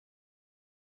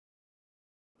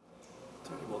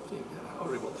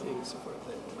horrible things for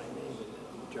my name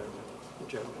in German. In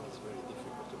German it's very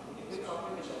difficult to pronounce.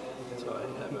 So I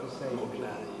have a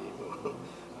Mugnai.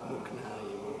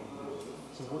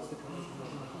 So what's the kind of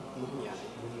Mugnai.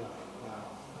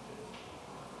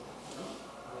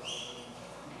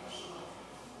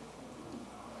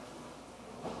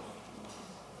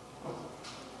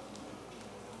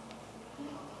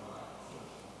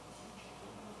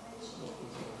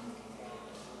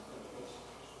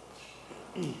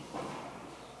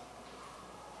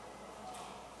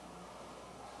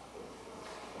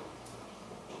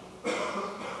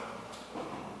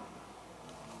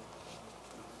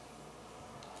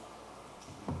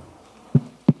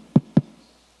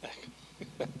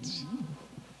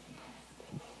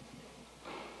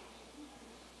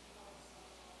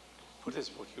 Forse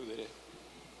si può chiudere.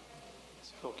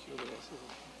 Si può chiudere, sì.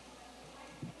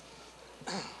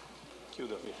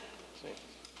 Chiudo qui, sì.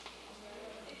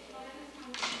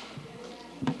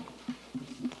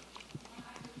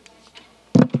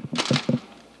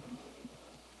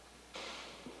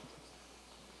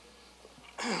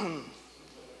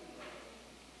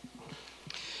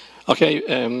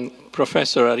 Okay,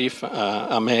 Professor Arif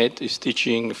Ahmed is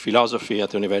teaching philosophy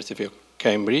at the University of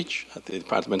Cambridge, at the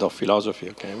Department of Philosophy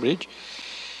of Cambridge.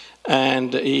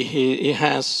 And he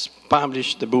has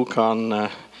published a book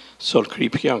on Saul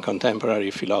Kripke, on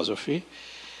contemporary philosophy.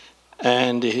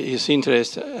 And his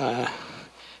interests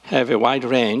have a wide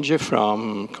range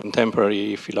from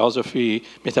contemporary philosophy,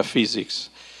 metaphysics,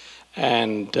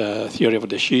 and theory of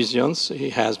decisions.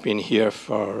 He has been here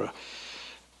for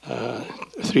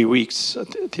 3 weeks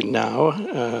till now,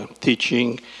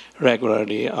 teaching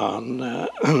regularly on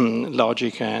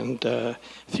logic and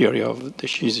theory of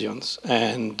decisions.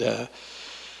 And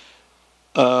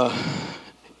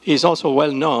he's also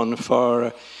well known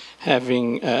for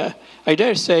having, I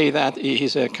dare say that he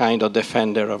is a kind of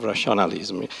defender of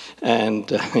rationalism. And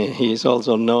he is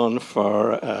also known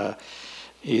for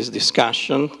his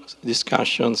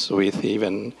discussions with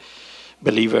even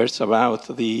believers about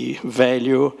the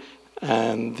value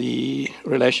and the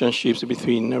relationships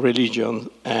between religion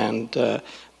and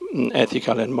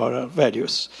ethical and moral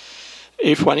values.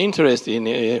 If one interested in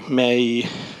it,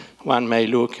 one may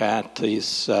look at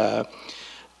his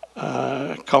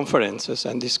conferences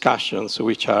and discussions,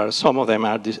 which are, some of them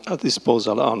are at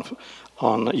disposal on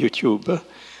YouTube.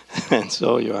 And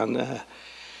so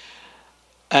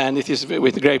and it is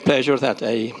with great pleasure that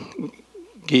I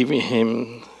give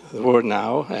him the word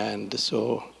now, and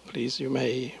so please, you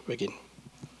may begin.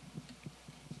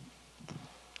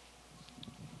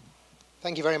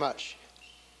 Thank you very much.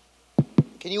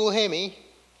 Can you all hear me?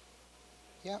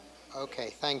 Yeah?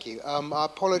 Okay, thank you. I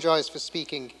apologize for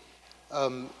speaking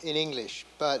in English,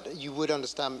 but you would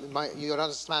understand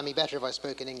me better if I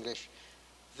spoke in English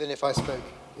than if I spoke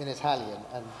in Italian.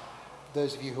 And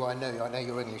those of you who I know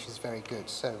your English is very good,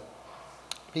 so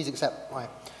please accept my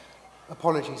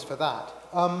apologies for that.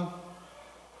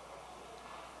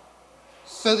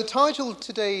 So the title of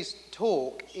today's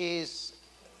talk is...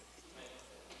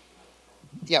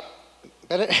 Yeah,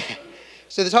 better?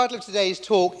 So the title of today's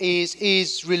talk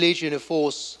is Religion a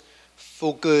Force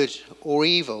for Good or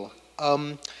Evil?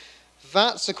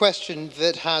 That's a question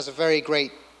that has a very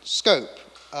great scope,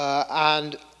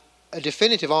 and a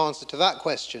definitive answer to that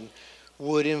question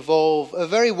would involve a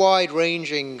very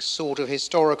wide-ranging sort of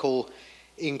historical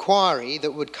inquiry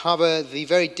that would cover the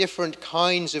very different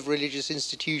kinds of religious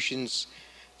institutions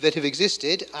that have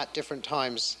existed at different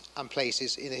times and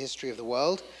places in the history of the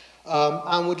world,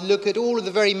 and would look at all of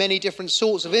the very many different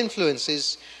sorts of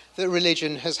influences that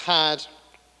religion has had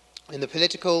in the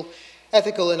political,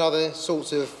 ethical, and other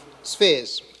sorts of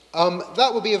spheres.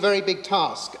 That would be a very big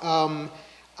task,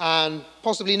 and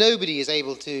possibly nobody is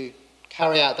able to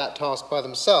carry out that task by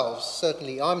themselves.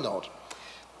 Certainly I'm not.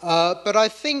 But I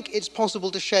think it's possible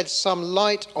to shed some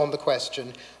light on the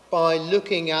question by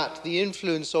looking at the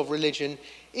influence of religion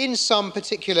in some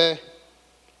particular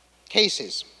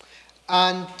cases.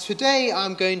 And today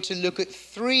I'm going to look at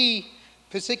 3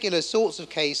 particular sorts of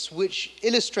case which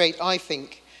illustrate, I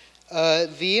think,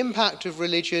 the impact of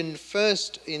religion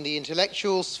first in the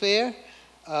intellectual sphere,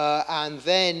 and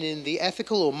then in the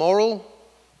ethical or moral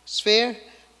sphere,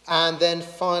 and then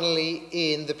finally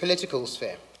in the political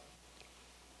sphere.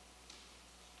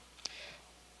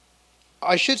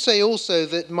 I should say also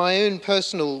that my own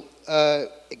personal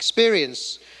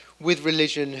experience with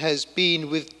religion has been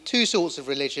with 2 sorts of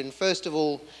religion. First of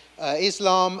all,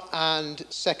 Islam, and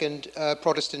second,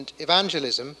 Protestant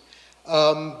evangelism.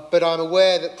 But I'm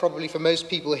aware that probably for most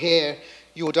people here,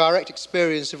 your direct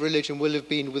experience of religion will have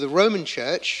been with the Roman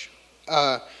Church,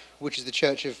 which is the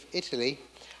Church of Italy.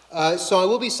 So I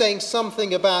will be saying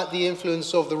something about the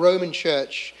influence of the Roman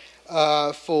Church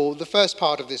for the first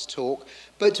part of this talk,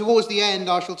 but towards the end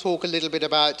I shall talk a little bit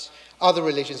about other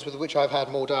religions with which I've had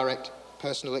more direct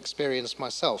personal experience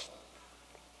myself.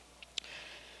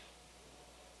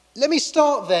 Let me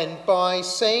start then by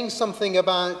saying something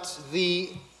about the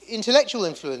intellectual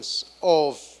influence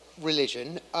of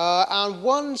religion, and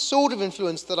one sort of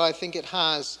influence that I think it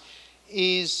has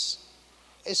is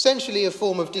essentially a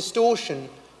form of distortion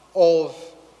of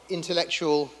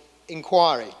intellectual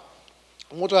inquiry.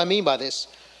 And what do I mean by this?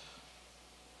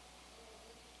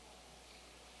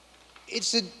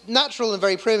 It's a natural and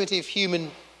very primitive human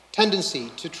tendency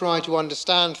to try to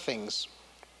understand things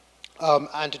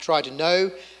and to try to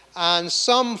know, and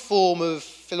some form of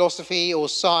philosophy or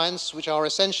science which are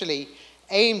essentially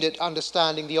aimed at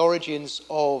understanding the origins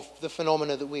of the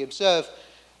phenomena that we observe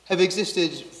have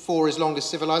existed for as long as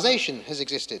civilization has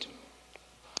existed.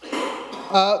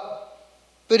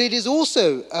 But it is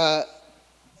also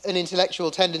an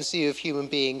intellectual tendency of human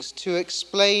beings to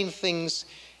explain things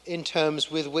in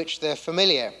terms with which they're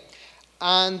familiar.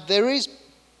 And there is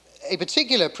a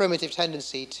particular primitive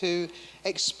tendency to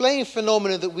explain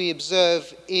phenomena that we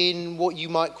observe in what you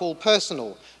might call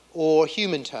personal or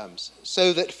human terms.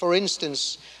 So that, for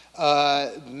instance,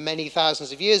 many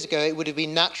thousands of years ago, it would have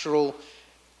been natural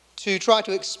to try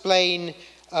to explain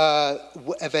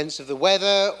events of the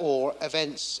weather or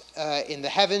events in the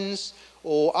heavens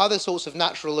or other sorts of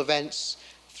natural events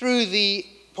through the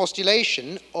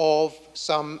postulation of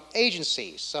some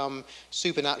agency, some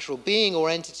supernatural being or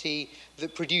entity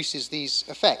that produces these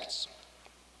effects.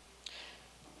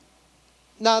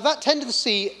 Now, that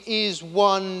tendency is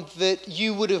one that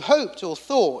you would have hoped or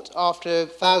thought, after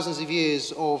thousands of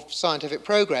years of scientific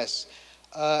progress,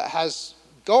 has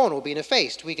gone or been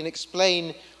effaced. We can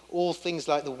explain all things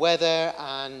like the weather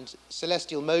and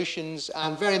celestial motions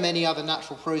and very many other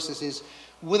natural processes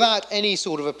without any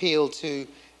sort of appeal to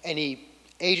any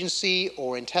agency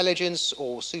or intelligence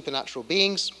or supernatural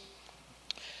beings.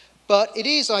 But it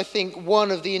is, I think,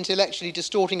 one of the intellectually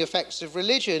distorting effects of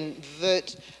religion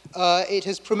that it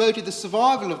has promoted the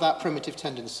survival of that primitive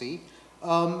tendency,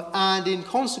 and in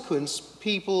consequence,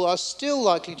 people are still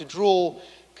likely to draw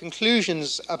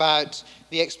conclusions about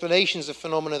the explanations of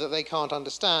phenomena that they can't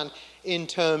understand in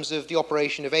terms of the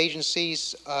operation of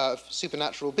agencies,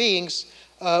 supernatural beings,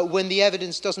 when the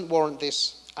evidence doesn't warrant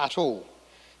this at all.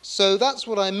 So that's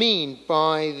what I mean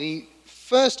by the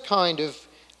first kind of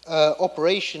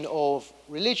operation of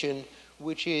religion,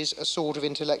 which is a sort of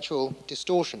intellectual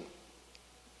distortion.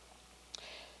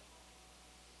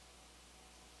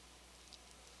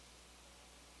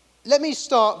 Let me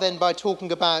start then by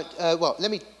talking about, let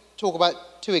me talk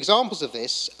about two examples of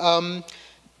this.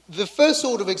 The first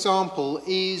sort of example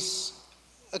is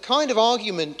a kind of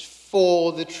argument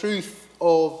for the truth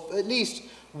of at least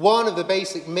one of the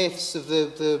basic myths of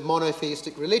the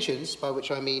monotheistic religions, by which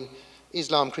I mean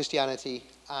Islam, Christianity,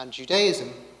 and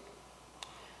Judaism.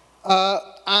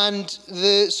 And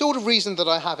the sort of reason that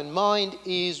I have in mind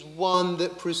is one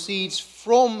that proceeds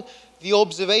from the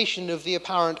observation of the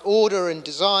apparent order and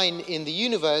design in the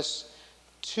universe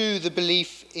to the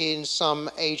belief in some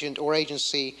agent or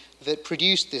agency that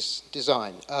produced this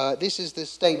design. This is the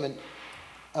statement,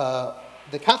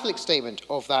 the Catholic statement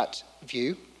of that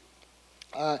view.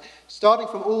 Starting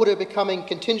from order becoming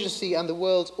contingency and the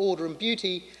world's order and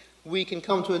beauty, we can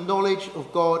come to a knowledge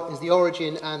of God as the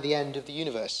origin and the end of the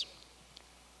universe.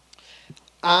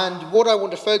 And what I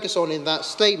want to focus on in that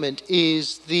statement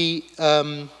is the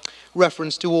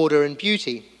reference to order and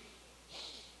beauty.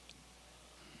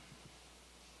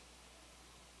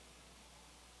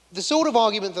 The sort of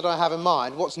argument that I have in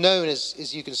mind, what's known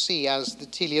as you can see, as the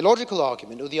teleological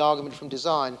argument, or the argument from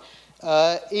design,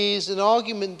 is an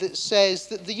argument that says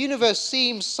that the universe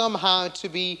seems somehow to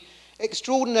be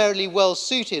extraordinarily well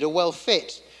suited or well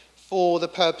fit for the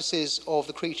purposes of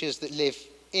the creatures that live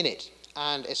in it,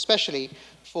 and especially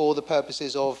for the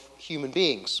purposes of human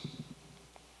beings.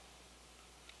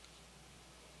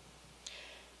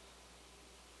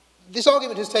 This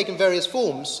argument has taken various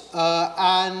forms,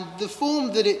 and the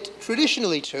form that it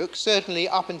traditionally took, certainly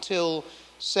up until,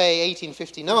 say,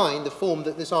 1859, the form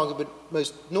that this argument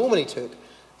most normally took,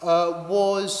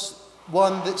 was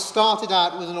one that started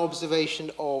out with an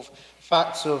observation of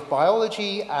facts of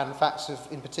biology and facts of,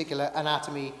 in particular,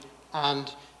 anatomy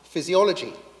and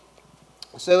physiology.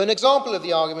 So an example of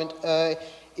the argument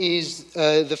is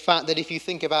the fact that if you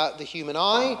think about the human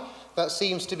eye, that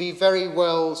seems to be very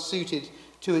well suited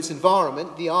to its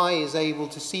environment. The eye is able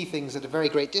to see things at a very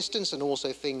great distance and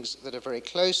also things that are very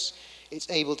close. It's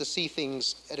able to see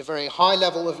things at a very high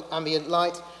level of ambient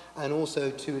light and also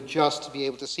to adjust to be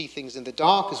able to see things in the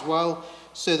dark as well,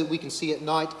 so that we can see at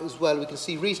night as well. We can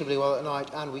see reasonably well at night,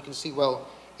 and we can see well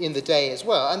in the day as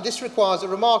well. And this requires a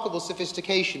remarkable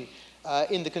sophistication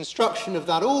in the construction of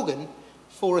that organ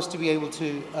for us to be able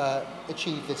to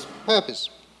achieve this purpose.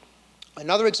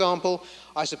 Another example,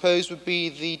 I suppose, would be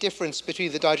the difference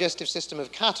between the digestive system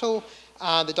of cattle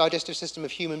and the digestive system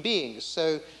of human beings.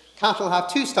 So cattle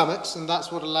have two stomachs, and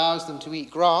that's what allows them to eat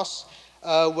grass,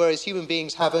 whereas human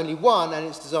beings have only one, and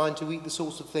it's designed to eat the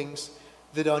sorts of things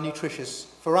that are nutritious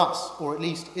for us, or at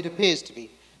least it appears to be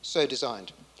so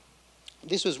designed.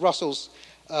 This was Russell's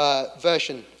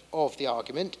version of the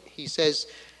argument. He says,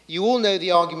 "You all know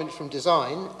the argument from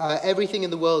design. Everything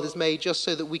in the world is made just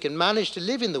so that we can manage to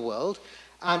live in the world,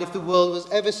 and if the world was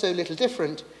ever so little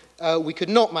different, we could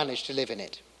not manage to live in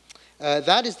it.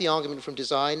 That is the argument from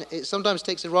design. It sometimes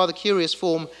takes a rather curious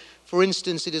form. For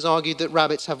instance, it is argued that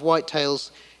rabbits have white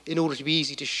tails in order to be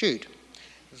easy to shoot."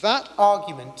 That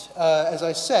argument, as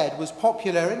I said, was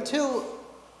popular until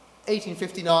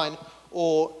 1859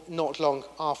 or not long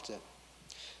after.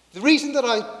 The reason that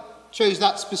I chose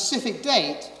that specific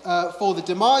date for the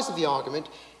demise of the argument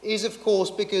is, of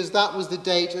course, because that was the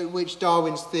date at which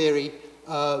Darwin's theory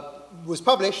was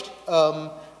published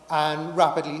and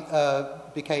rapidly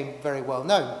became very well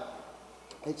known.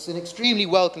 It's an extremely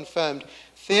well-confirmed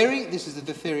theory. This is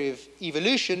the theory of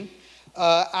evolution,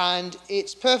 and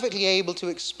it's perfectly able to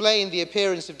explain the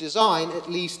appearance of design, at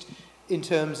least in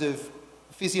terms of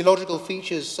physiological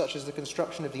features such as the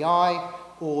construction of the eye,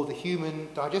 or the human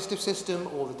digestive system,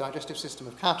 or the digestive system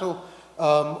of cattle,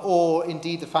 or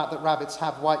indeed the fact that rabbits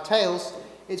have white tails.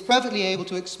 It's perfectly able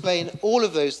to explain all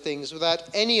of those things without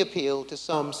any appeal to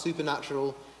some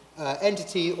supernatural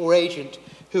entity or agent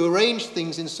who arranged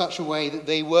things in such a way that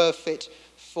they were fit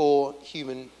for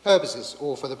human purposes,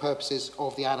 or for the purposes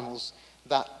of the animals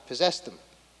that possessed them.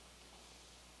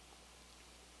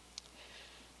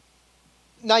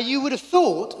 Now, you would have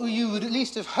thought, or you would at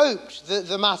least have hoped, that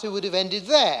the matter would have ended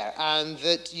there, and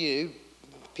that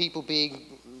people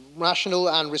being rational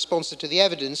and responsive to the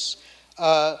evidence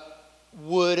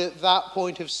would at that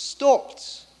point have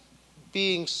stopped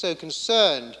being so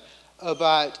concerned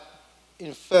about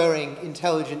inferring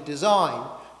intelligent design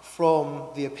from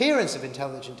the appearance of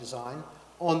intelligent design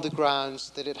on the grounds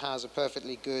that it has a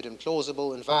perfectly good and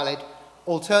plausible and valid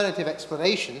alternative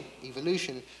explanation,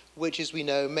 evolution, which, as we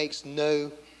know, makes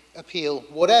no appeal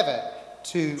whatever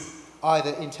to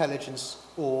either intelligence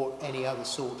or any other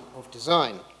sort of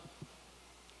design.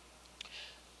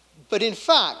 But in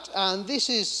fact, and this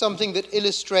is something that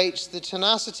illustrates the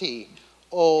tenacity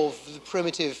of the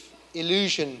primitive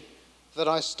illusion that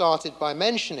I started by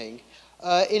mentioning,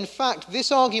 in fact,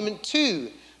 this argument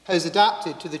too has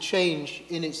adapted to the change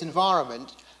in its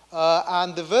environment,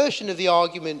 and the version of the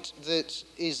argument that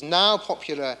is now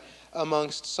popular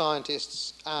amongst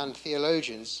scientists and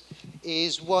theologians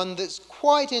is one that's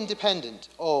quite independent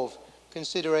of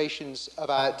considerations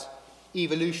about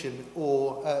evolution,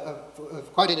 or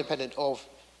quite independent of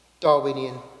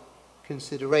Darwinian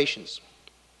considerations.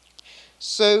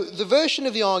 So the version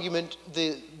of the argument,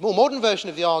 the more modern version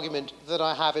of the argument that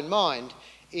I have in mind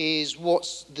is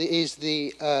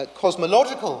the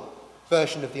cosmological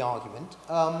version of the argument.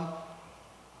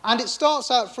 And it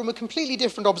starts out from a completely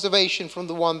different observation from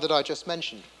the one that I just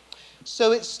mentioned.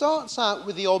 So it starts out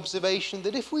with the observation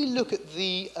that if we look at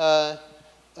the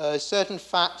certain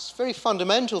facts, very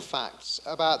fundamental facts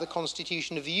about the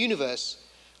constitution of the universe,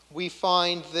 we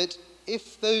find that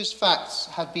if those facts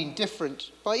had been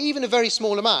different by even a very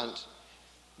small amount,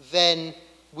 then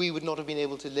we would not have been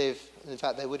able to live. In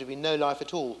fact, there would have been no life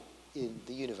at all in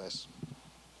the universe.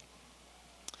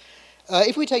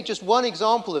 If we take just one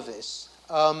example of this,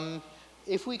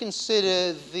 if we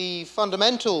consider the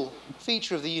fundamental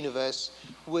feature of the universe,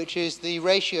 which is the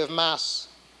ratio of mass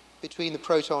between the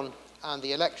proton and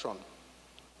the electron,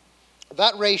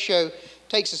 that ratio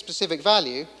takes a specific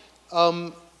value,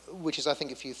 which is, I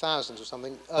think, a few thousands or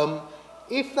something.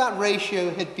 If that ratio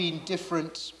had been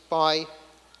different by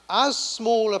as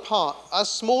small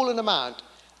an amount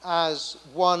as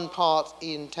 1 part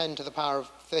in 10 to the power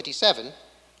of 37,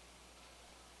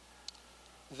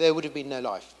 there would have been no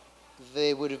life.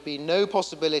 There would have been no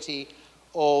possibility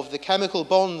of the chemical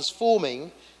bonds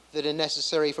forming that are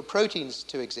necessary for proteins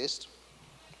to exist.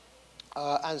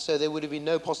 And so there would have been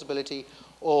no possibility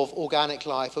of organic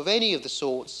life of any of the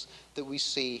sorts that we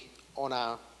see on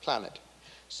our planet.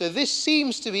 So this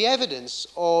seems to be evidence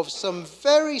of some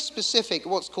very specific,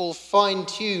 what's called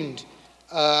fine-tuned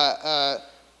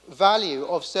value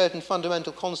of certain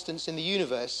fundamental constants in the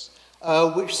universe,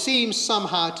 which seems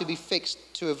somehow to be fixed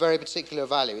to a very particular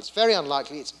value. It's very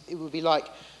unlikely. It would be like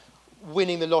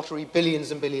winning the lottery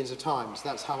billions and billions of times.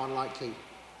 That's how unlikely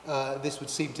this would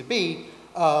seem to be.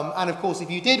 And of course, if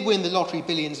you did win the lottery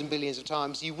billions and billions of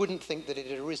times, you wouldn't think that it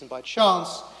had arisen by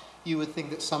chance. You would think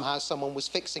that somehow someone was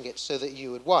fixing it so that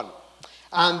you had won.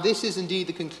 And this is indeed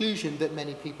the conclusion that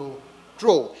many people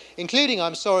draw, including,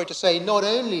 I'm sorry to say, not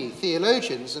only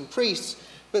theologians and priests,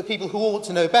 but people who ought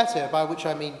to know better, by which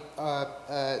I mean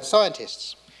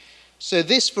scientists. So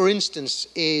this, for instance,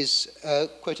 is a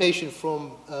quotation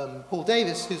from Paul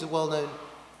Davies, who's a well-known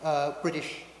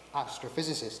British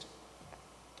astrophysicist,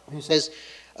 who says,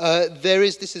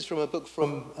 this is from a book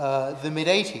from the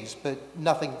mid-80s, but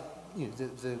nothing,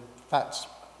 the facts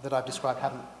that I've described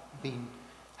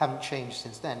haven't changed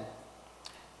since then.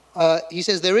 He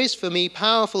says, there is for me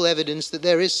powerful evidence that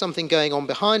there is something going on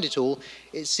behind it all.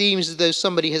 It seems as though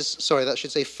somebody has,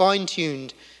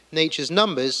 fine-tuned nature's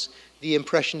numbers. The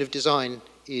impression of design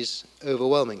is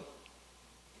overwhelming.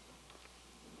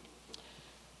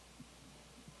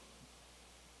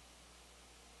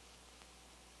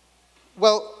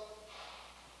 Well,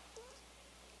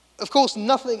 of course,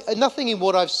 nothing in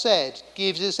what I've said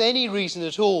gives us any reason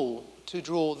at all to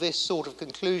draw this sort of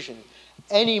conclusion,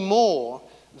 any more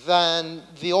than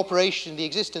the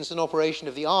existence and operation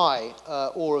of the eye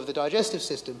or of the digestive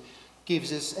system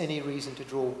gives us any reason to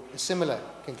draw a similar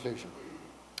conclusion.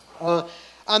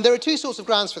 And there are two sorts of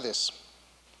grounds for this.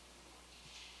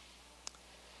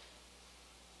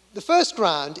 The first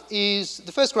ground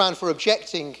for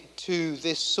objecting to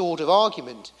this sort of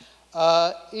argument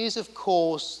is, of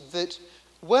course, that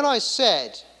when I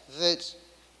said that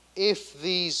if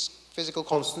these physical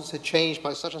constants had changed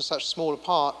by such and such small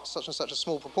part, such and such a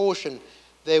small proportion,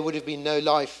 there would have been no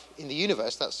life in the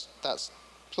universe. That's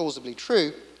plausibly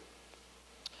true.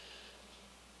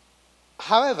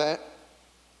 However,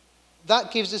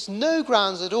 that gives us no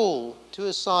grounds at all to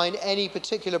assign any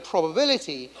particular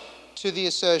probability to the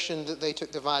assertion that they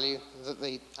took the value that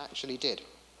they actually did.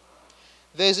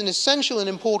 There's an essential and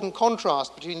important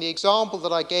contrast between the example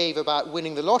that I gave about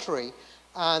winning the lottery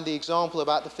and the example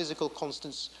about the physical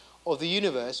constants of the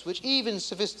universe, which even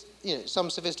some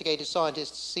sophisticated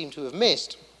scientists seem to have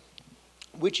missed,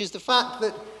 which is the fact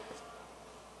that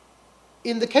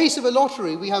in the case of a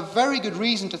lottery, we have very good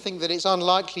reason to think that it's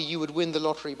unlikely you would win the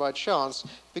lottery by chance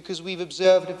because we've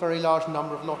observed a very large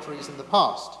number of lotteries in the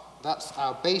past. That's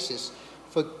our basis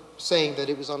for saying that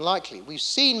it was unlikely. We've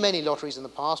seen many lotteries in the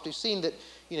past. We've seen that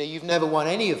you've never won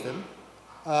any of them.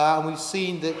 And we've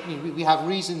seen that we have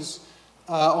reasons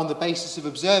on the basis of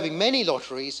observing many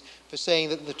lotteries for saying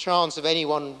that the chance of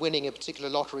anyone winning a particular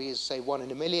lottery is, say, 1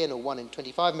 in a million or 1 in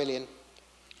 25 million,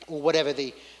 or whatever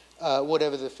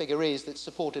the figure is that's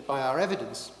supported by our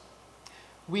evidence.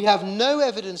 We have no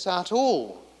evidence at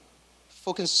all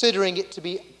for considering it to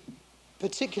be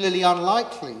particularly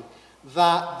unlikely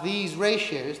that these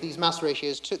ratios, these mass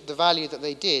ratios, took the value that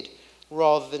they did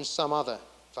rather than some other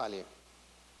value.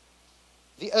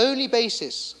 The only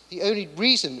basis, the only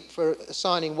reason for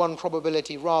assigning one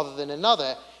probability rather than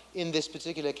another in this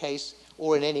particular case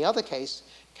or in any other case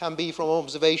can be from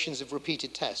observations of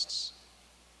repeated tests.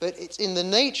 But it's in the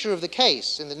nature of the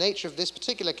case, in the nature of this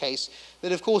particular case,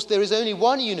 that of course there is only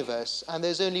one universe and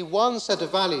there's only one set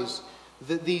of values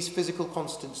that these physical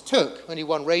constants took, only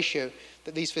one ratio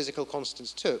that these physical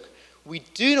constants took. We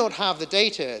do not have the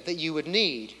data that you would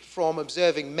need from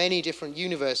observing many different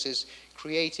universes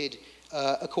created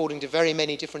according to very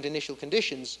many different initial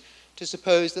conditions to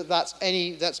suppose that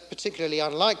that's particularly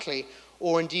unlikely,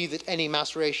 or indeed that any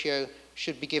mass ratio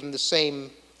should be given the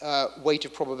same weight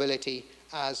of probability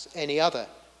as any other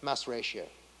mass ratio.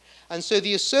 And so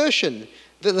the assertion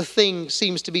that the thing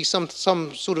seems to be some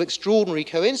sort of extraordinary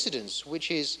coincidence,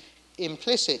 which is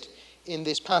implicit in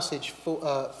this passage from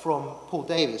Paul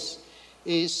Davies,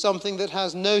 is something that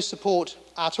has no support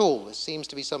at all. It seems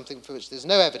to be something for which there's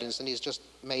no evidence and is just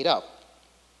made up.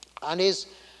 And is,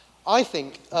 I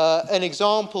think, an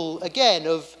example, again,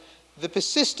 of the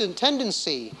persistent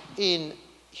tendency in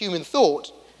human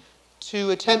thought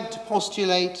to attempt to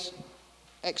postulate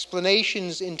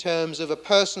explanations in terms of a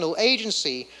personal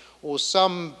agency or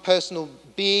some personal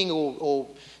being or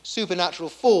supernatural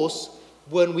force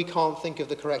when we can't think of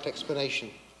the correct explanation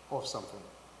of something.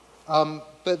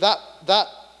 But that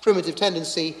primitive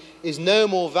tendency is no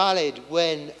more valid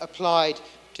when applied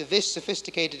to this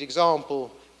sophisticated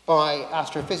example by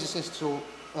astrophysicists or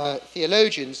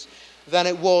theologians than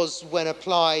it was when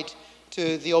applied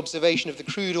to the observation of the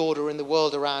crude order in the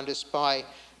world around us by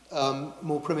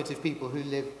more primitive people who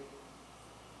lived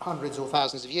hundreds or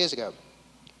thousands of years ago.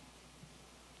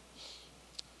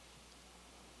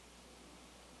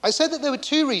 I said that there were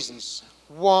two reasons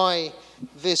why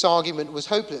this argument was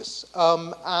hopeless.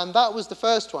 And that was the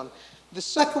first one. The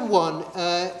second one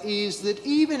is that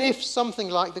even if something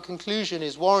like the conclusion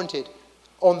is warranted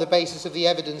on the basis of the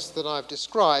evidence that I've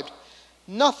described,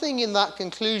 nothing in that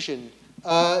conclusion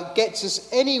gets us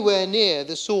anywhere near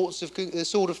the sort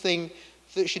of thing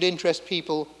that should interest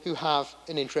people who have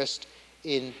an interest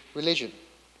in religion.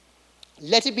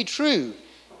 Let it be true,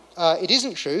 it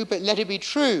isn't true, but let it be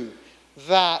true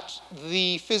that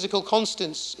the physical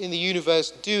constants in the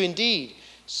universe do indeed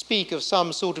speak of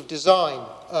some sort of design,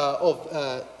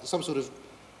 some sort of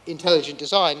intelligent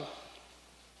design.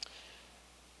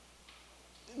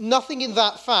 Nothing in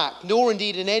that fact, nor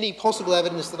indeed in any possible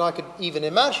evidence that I could even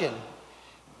imagine,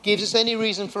 gives us any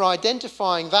reason for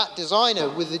identifying that designer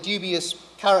with the dubious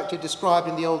character described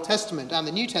in the Old Testament and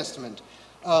the New Testament,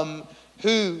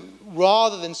 who,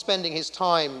 rather than spending his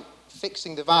time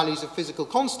fixing the values of physical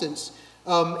constants,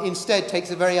 instead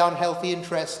takes a very unhealthy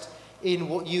interest in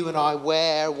what you and I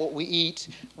wear, what we eat,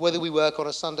 whether we work on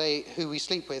a Sunday, who we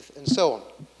sleep with, and so on.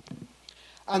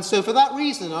 And so for that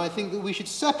reason, I think that we should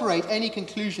separate any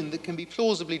conclusion that can be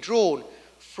plausibly drawn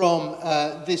from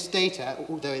this data,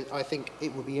 although I think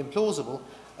it would be implausible,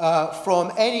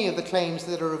 from any of the claims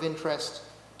that are of interest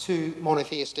to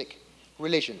monotheistic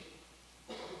religion.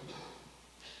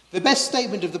 The best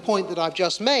statement of the point that I've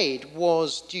just made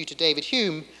was due to David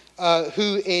Hume,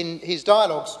 who in his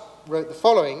dialogues wrote the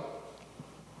following.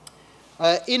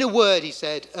 In a word, he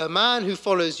said, a man who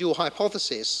follows your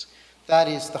hypothesis, that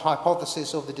is the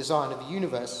hypothesis of the design of the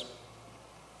universe,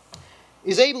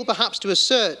 is able perhaps to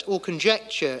assert or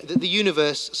conjecture that the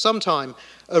universe sometime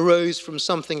arose from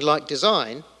something like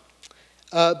design,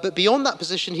 but beyond that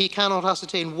position he cannot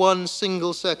ascertain one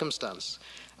single circumstance,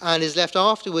 and is left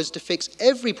afterwards to fix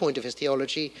every point of his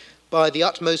theology by the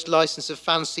utmost license of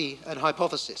fancy and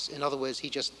hypothesis. In other words, he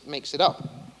just makes it up.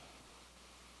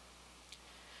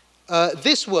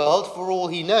 This world, for all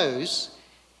he knows,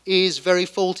 is very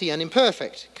faulty and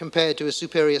imperfect compared to a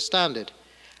superior standard,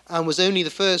 and was only the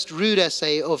first rude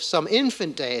essay of some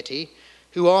infant deity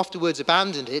who afterwards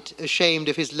abandoned it, ashamed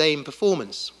of his lame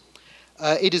performance.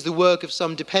 It is the work of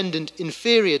some dependent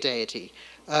inferior deity,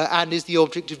 and is the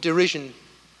object of derision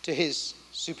to his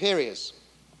superiors.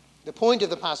 The point of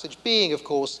the passage being, of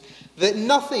course, that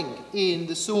nothing in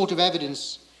the sort of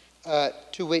evidence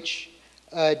to which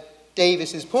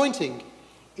Davis is pointing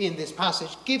in this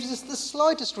passage gives us the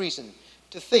slightest reason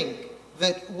to think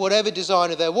that whatever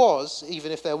designer there was,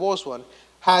 even if there was one,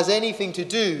 has anything to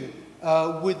do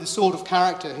with the sort of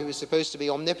character who is supposed to be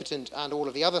omnipotent and all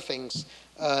of the other things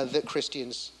that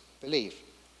Christians believe.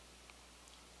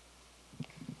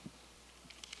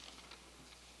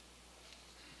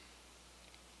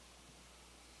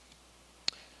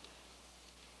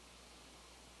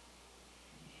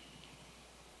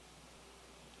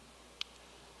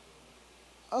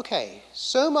 Okay,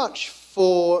 so much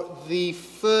for the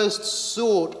first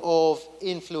sort of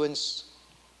influence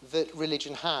that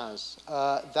religion has.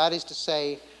 That is to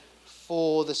say,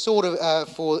 for the sort of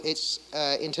for its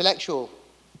intellectual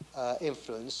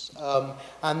influence,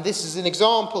 and this is an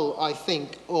example, I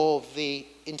think, of the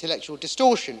intellectual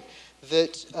distortion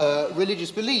that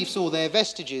religious beliefs or their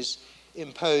vestiges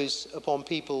impose upon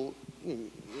people,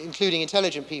 including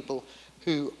intelligent people,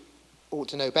 who ought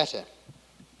to know better.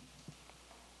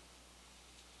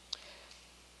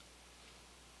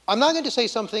 I'm now going to say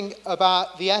something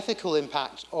about the ethical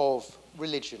impact of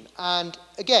religion. And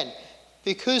again,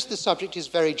 because the subject is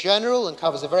very general and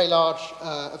covers a very large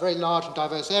and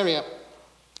diverse area,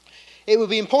 it would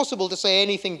be impossible to say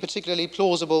anything particularly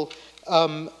plausible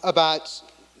that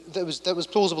was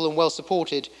plausible and well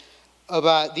supported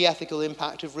about the ethical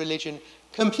impact of religion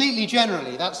completely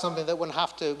generally. That's something that one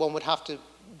would have to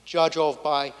judge of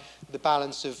by the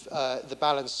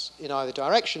balance in either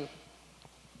direction.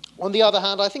 On the other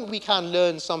hand, I think we can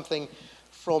learn something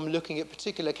from looking at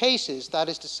particular cases, that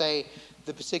is to say,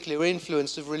 the particular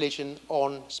influence of religion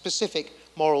on specific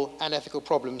moral and ethical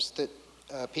problems that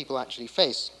people actually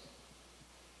face.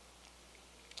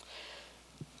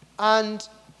 And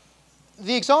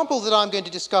the example that I'm going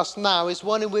to discuss now is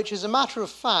one in which, as a matter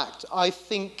of fact, I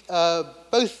think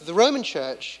both the Roman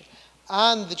Church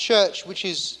and the church which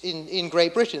is in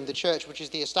Great Britain, the church which is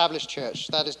the established church,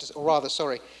 that is, or rather,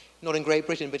 sorry, not in Great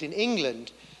Britain, but in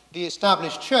England, the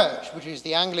established church, which is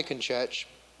the Anglican Church.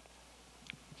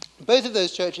 Both of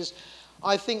those churches,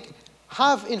 I think,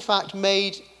 have in fact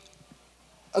made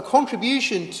a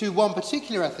contribution to one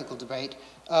particular ethical debate,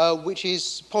 which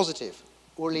is positive,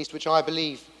 or at least which I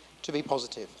believe to be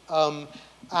positive.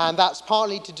 And that's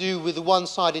partly to do with the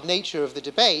one-sided nature of the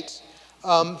debate,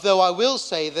 though I will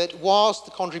say that whilst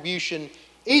the contribution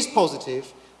is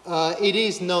positive, it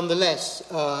is nonetheless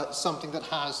something that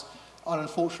has an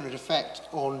unfortunate effect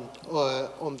on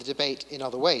the debate in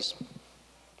other ways.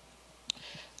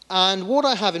 And what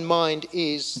I have in mind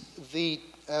is the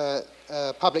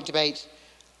public debate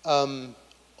on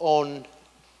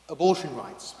abortion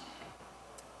rights.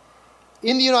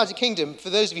 In the United Kingdom,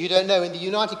 for those of you who don't know, in the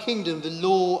United Kingdom, the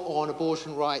law on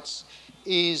abortion rights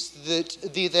is that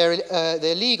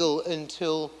they're legal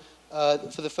until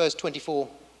for the first 24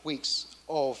 weeks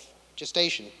of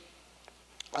gestation.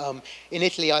 In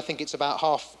Italy, I think it's about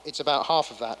half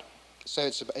of that, so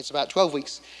it's about 12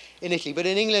 weeks in Italy. But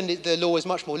in England, the law is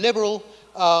much more liberal.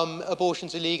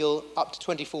 Abortions are legal up to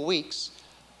 24 weeks.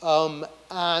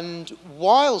 And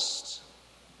whilst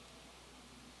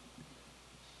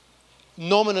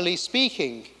nominally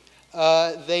speaking,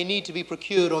 they need to be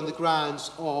procured on the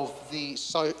grounds of the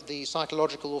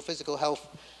psychological or physical health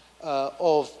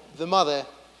of the mother,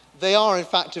 they are in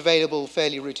fact available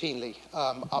fairly routinely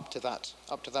up to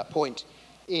that point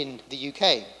in the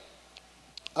UK.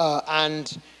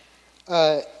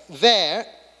 There,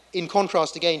 in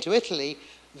contrast again to Italy,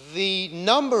 the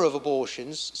number of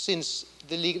abortions since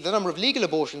the number of legal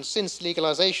abortions since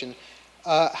legalization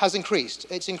has increased.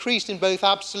 It's increased in both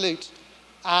absolute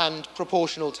and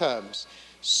proportional terms.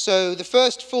 So the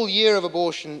first full year of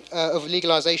abortion, of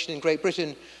legalization in Great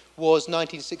Britain was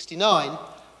 1969,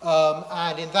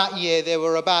 and in that year there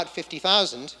were about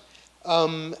 50,000.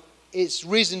 It's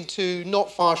risen to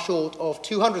not far short of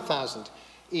 200,000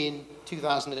 in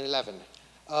 2011.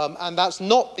 And that's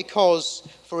not because,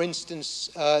 for instance,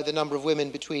 the number of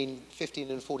women between 15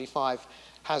 and 45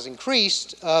 has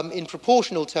increased. In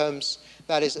proportional terms,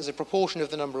 that is, as a proportion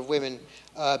of the number of women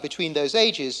between those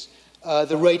ages,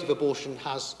 the rate of abortion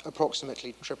has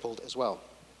approximately tripled as well.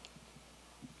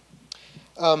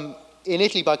 In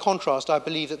Italy, by contrast, I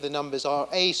believe that the numbers are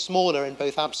A, smaller in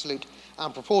both absolute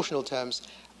and proportional terms,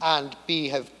 and B,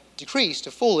 have decreased,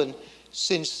 have fallen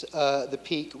since the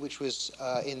peak, which was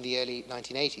in the early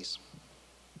 1980s.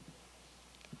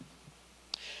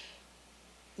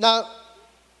 Now,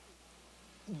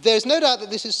 there's no doubt that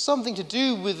this is something to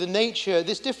do with the nature,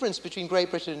 this difference between Great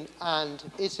Britain and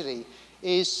Italy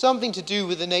is something to do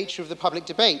with the nature of the public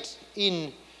debate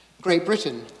in Great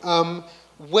Britain,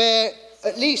 where,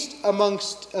 at least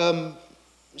amongst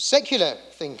secular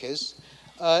thinkers,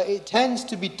 it tends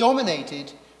to be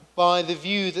dominated by the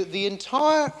view that the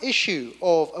entire issue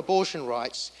of abortion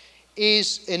rights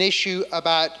is an issue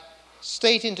about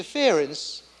state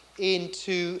interference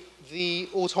into the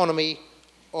autonomy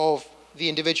of the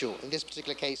individual, in this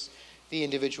particular case, the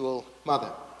individual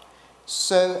mother.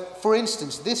 So, for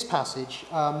instance, this passage,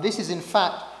 this is in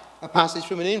fact a passage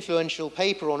from an influential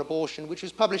paper on abortion which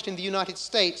was published in the United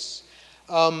States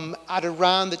at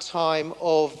around the time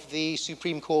of the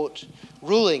Supreme Court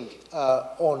ruling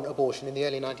on abortion in the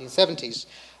early 1970s.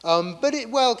 But it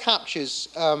well captures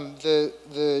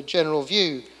the general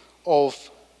view of,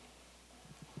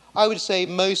 I would say,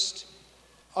 most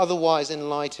otherwise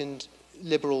enlightened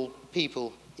liberal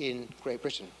people in Great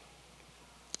Britain.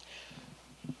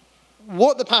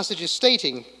 What the passage is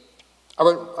stating, I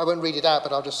won't read it out,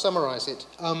 but I'll just summarize it.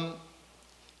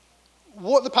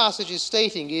 What the passage is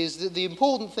stating is that the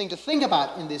important thing to think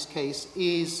about in this case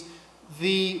is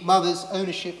the mother's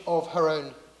ownership of her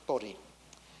own body.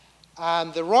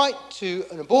 And the right to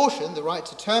an abortion, the right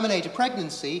to terminate a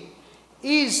pregnancy,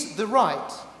 is an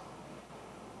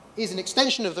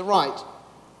extension of the right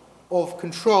of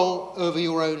control over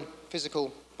your own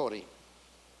physical body.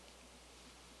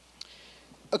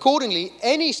 Accordingly,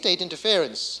 any state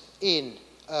interference in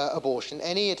abortion,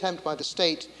 any attempt by the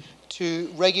state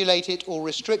to regulate it or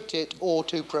restrict it or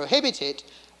to prohibit it,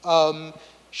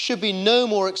 should be no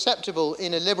more acceptable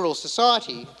in a liberal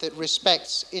society that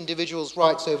respects individuals'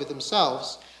 rights over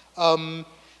themselves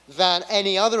than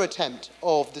any other attempt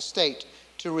of the state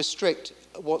to restrict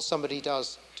what somebody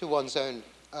does to one's own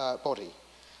body.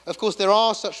 Of course, there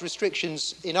are such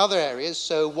restrictions in other areas,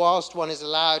 so whilst one is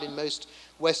allowed in most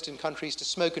Western countries to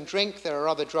smoke and drink, there are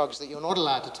other drugs that you're not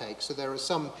allowed to take, so there are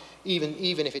some, even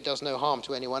if it does no harm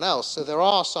to anyone else, so there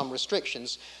are some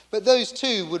restrictions, but those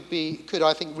too could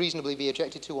I think reasonably be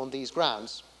objected to on these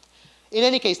grounds. In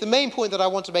any case, the main point that I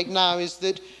want to make now is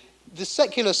that the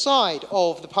secular side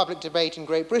of the public debate in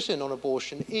Great Britain on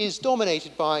abortion is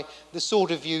dominated by the sort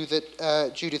of view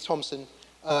that Judith Thomson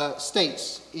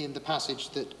states in the passage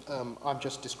that I'm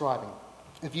just describing,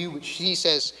 a view which she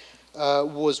says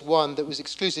was one that was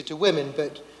exclusive to women,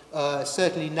 but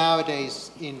certainly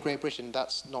nowadays in Great Britain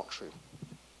that's not true.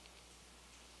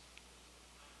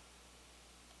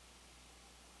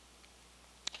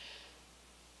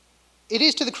 It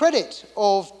is to the credit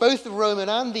of both the Roman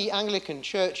and the Anglican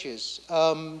churches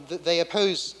that they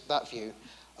oppose that view,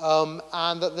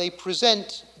 and that they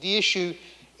present the issue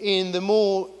in the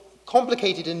more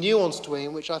complicated and nuanced way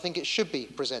in which I think it should be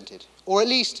presented, or at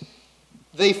least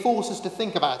they force us to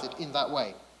think about it in that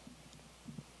way.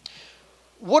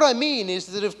 What I mean is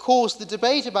that, of course, the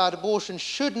debate about abortion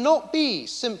should not be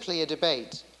simply a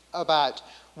debate about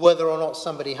whether or not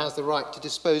somebody has the right to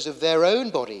dispose of their own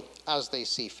body as they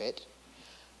see fit.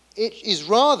 It is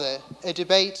rather a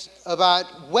debate about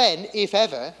when, if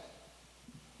ever,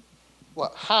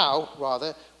 well, how,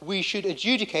 rather, we should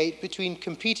adjudicate between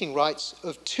competing rights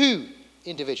of two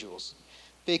individuals.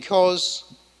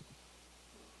 Because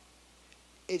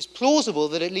it's plausible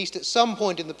that at least at some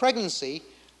point in the pregnancy,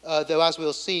 though as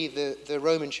we'll see, the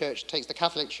Roman Church the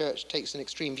Catholic Church takes an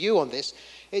extreme view on this,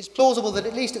 it's plausible that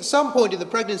at least at some point in the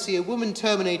pregnancy, a woman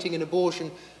terminating an abortion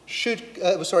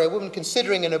a woman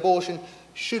considering an abortion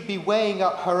should be weighing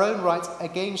up her own rights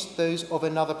against those of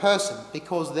another person,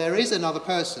 because there is another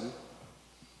person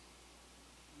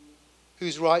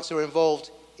whose rights are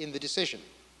involved in the decision.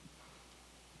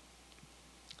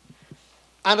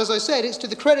 And as I said, it's to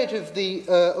the credit of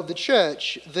the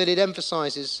Church that it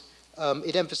emphasizes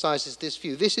this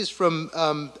view. This is from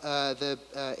the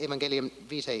Evangelium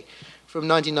Vitae from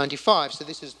 1995, so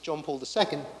this is John Paul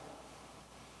II.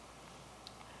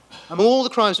 Among all the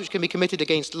crimes which can be committed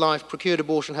against life, procured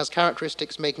abortion has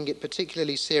characteristics making it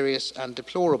particularly serious and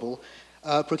deplorable.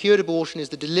 Procured abortion is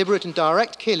the deliberate and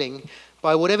direct killing,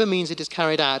 by whatever means it is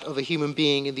carried out, of a human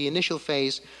being in the initial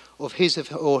phase of his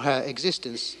or her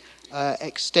existence,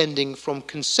 extending from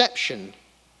conception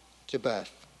to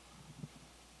birth.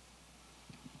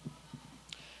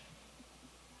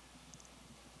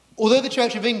 Although the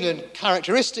Church of England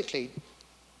characteristically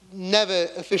never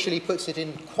officially puts it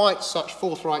in quite such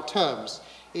forthright terms,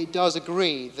 it does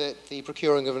agree that the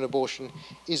procuring of an abortion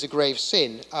is a grave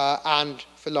sin, and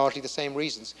for largely the same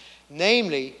reasons.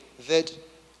 Namely, that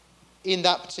in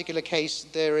that particular case,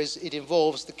 it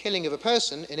involves the killing of a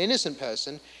person, an innocent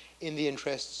person, in the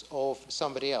interests of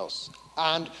somebody else.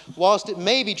 And whilst it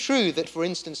may be true that, for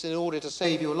instance, in order to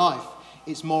save your life,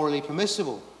 it's morally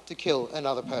permissible to kill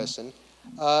another person,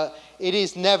 it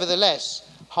is nevertheless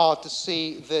hard to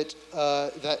see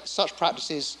that such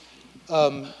practices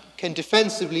can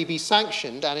defensively be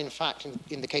sanctioned, and in fact,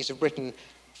 in the case of Britain,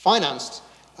 financed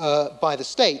by the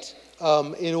state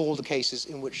in all the cases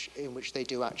in which they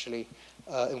do actually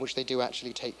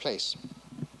take place.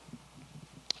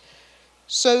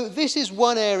 So this is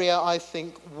one area, I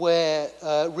think, where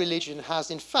religion has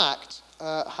in fact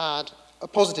had a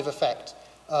positive effect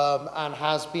and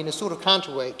has been a sort of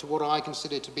counterweight to what I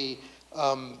consider to be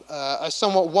a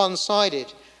somewhat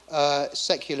one-sided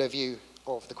secular view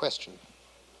of the question.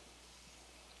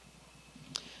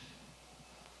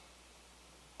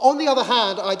 On the other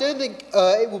hand, I don't think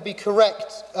it would be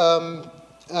correct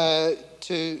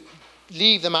to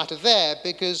leave the matter there,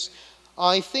 because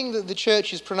I think that the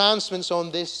Church's pronouncements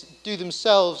on this do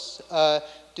themselves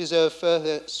deserve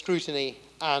further scrutiny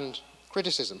and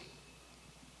criticism.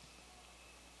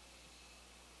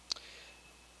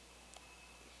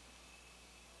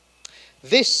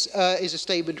 This is a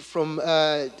statement from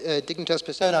Dignitas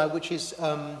Personae, which is,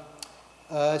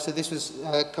 so this was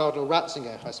Cardinal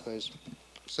Ratzinger, I suppose,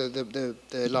 so the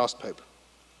last pope.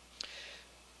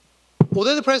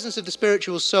 Although the presence of the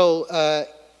spiritual soul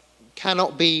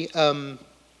cannot be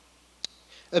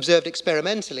observed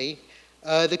experimentally,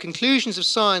 the conclusions of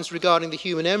science regarding the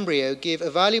human embryo give a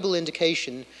valuable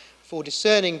indication for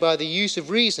discerning by the use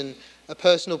of reason a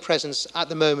personal presence at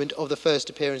the moment of the first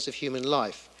appearance of human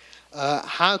life.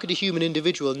 How could a human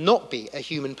individual not be a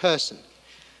human person?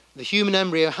 The human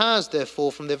embryo has,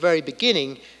 therefore, from the very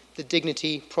beginning, the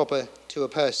dignity proper to a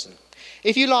person.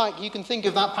 If you like, you can think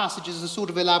of that passage as a sort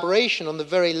of elaboration on the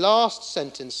very last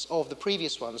sentence of the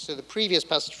previous one. So the previous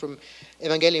passage from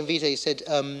Evangelium Vitae said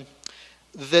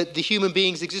that the human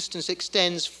being's existence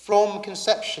extends from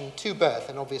conception to birth,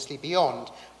 and obviously beyond,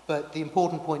 but the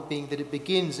important point being that it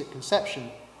begins at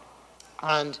conception.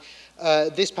 And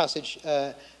this passage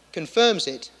confirms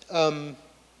it,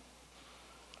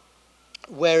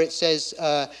 where it says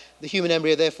the human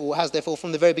embryo has therefore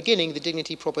from the very beginning the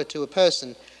dignity proper to a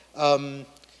person, and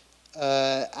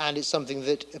it's something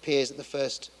that appears at the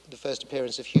first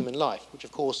appearance of human life, which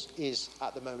of course is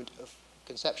at the moment of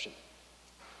conception.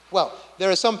 Well, there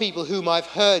are some people whom I've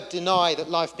heard deny that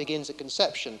life begins at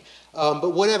conception,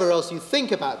 but whatever else you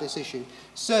think about this issue,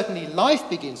 certainly life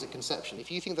begins at conception. If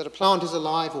you think that a plant is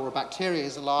alive, or a bacteria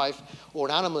is alive, or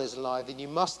an animal is alive, then you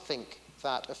must think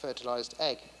that a fertilized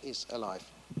egg is alive.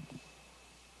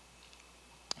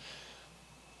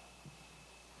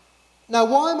 Now,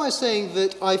 why am I saying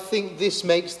that I think this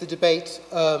makes the debate,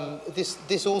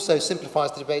 this also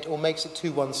simplifies the debate or makes it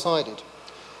too one-sided?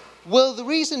 Well, the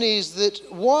reason is that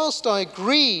whilst I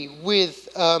agree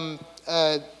with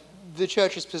the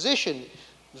Church's position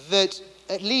that,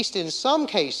 at least in some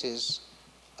cases,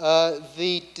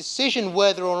 the decision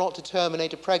whether or not to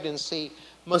terminate a pregnancy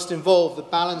must involve the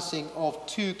balancing of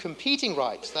two competing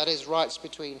rights, that is, rights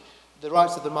between the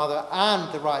rights of the mother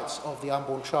and the rights of the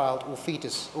unborn child or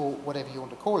fetus or whatever you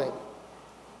want to call it.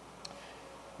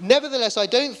 Nevertheless, I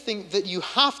don't think that you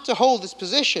have to hold this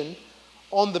position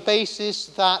on the basis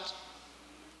that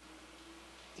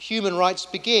human rights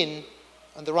begin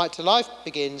and the right to life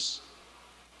begins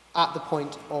at the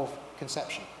point of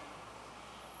conception.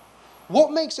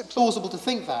 What makes it plausible to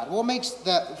think that, what makes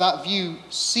that view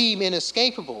seem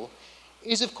inescapable,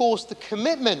 is of course the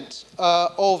commitment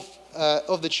of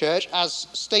the Church, as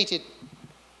stated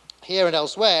here and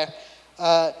elsewhere,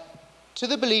 to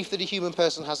the belief that a human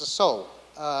person has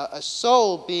a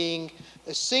soul being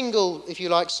a single, if you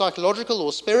like, psychological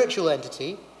or spiritual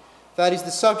entity that is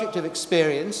the subject of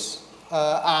experience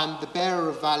and the bearer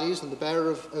of values and the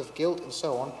bearer of guilt and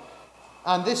so on.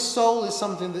 And this soul is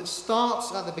something that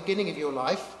starts at the beginning of your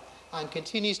life and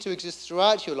continues to exist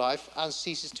throughout your life and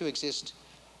ceases to exist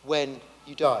when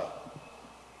you die.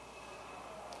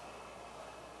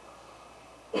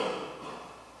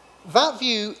 That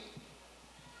view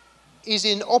is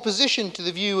in opposition to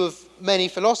the view of many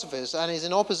philosophers and is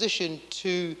in opposition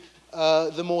to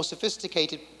the more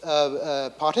sophisticated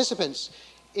participants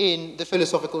in the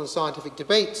philosophical and scientific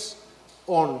debates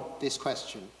on this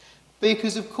question.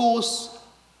 Because, of course,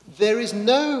 there is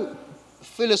no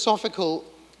philosophical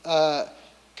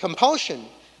compulsion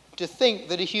to think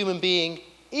that a human being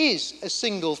is a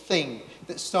single thing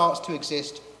that starts to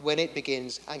exist when it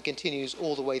begins and continues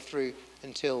all the way through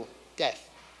until death.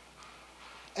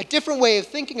 A different way of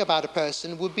thinking about a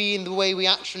person would be in the way we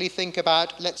actually think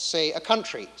about, let's say, a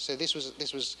country. So this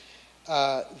was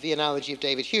the analogy of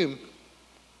David Hume.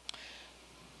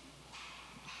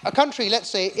 A country, let's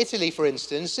say Italy, for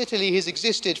instance. Italy has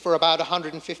existed for about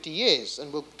 150 years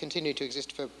and will continue to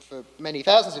exist for many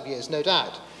thousands of years, no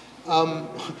doubt.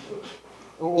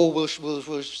 Or will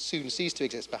soon cease to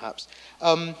exist, perhaps.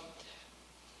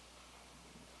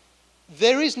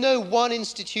 There is no one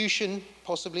institution,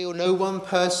 possibly, or no one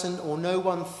person, or no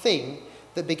one thing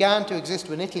that began to exist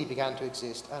when Italy began to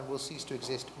exist and will cease to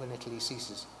exist when Italy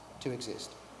ceases to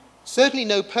exist. Certainly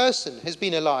no person has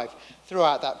been alive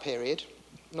throughout that period,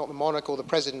 not the monarch or the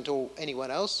president or anyone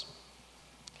else.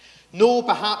 Nor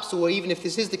perhaps, or even if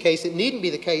this is the case, it needn't be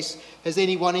the case, has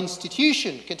any one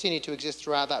institution continued to exist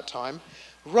throughout that time.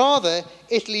 Rather,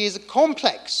 Italy is a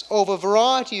complex of a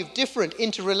variety of different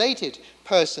interrelated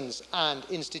persons and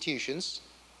institutions,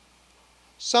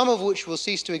 some of which will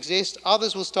cease to exist,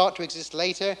 others will start to exist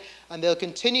later, and they'll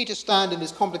continue to stand in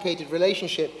this complicated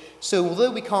relationship. So although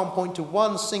we can't point to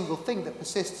one single thing that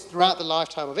persists throughout the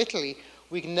lifetime of Italy,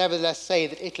 we can nevertheless say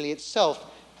that Italy itself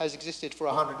has existed for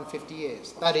 150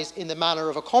 years. That is, in the manner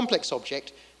of a complex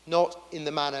object, not in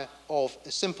the manner of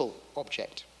a simple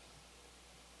object.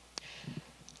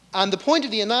 And the point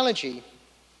of the analogy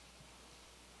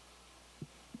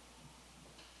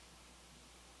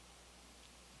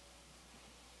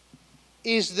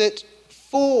is that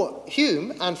for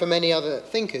Hume and for many other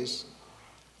thinkers,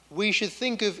 we should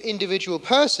think of individual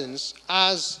persons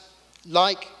as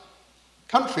like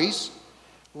countries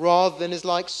rather than as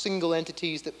like single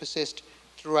entities that persist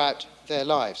throughout their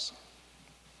lives.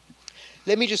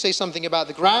 Let me just say something about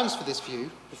the grounds for this view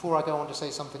before I go on to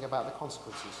say something about the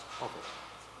consequences of it.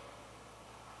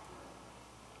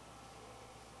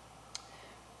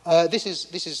 This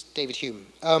is David Hume.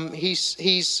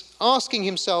 He's asking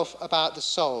himself about the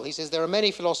soul. He says there are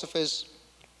many philosophers,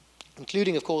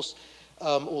 including, of course,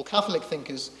 all Catholic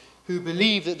thinkers, who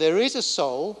believe that there is a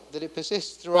soul, that it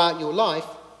persists throughout your life,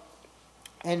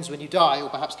 ends when you die, or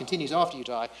perhaps continues after you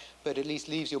die, but at least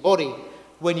leaves your body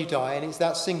when you die, and it's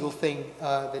that single thing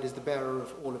that is the bearer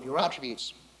of all of your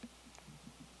attributes.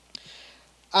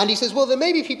 And he says, well, there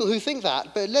may be people who think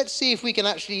that, but let's see if we can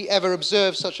actually ever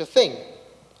observe such a thing.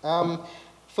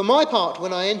 For my part,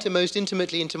 when I enter most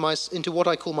intimately into what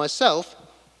I call myself,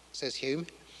 says Hume,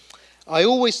 I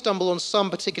always stumble on some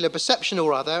particular perception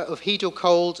or other of heat or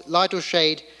cold, light or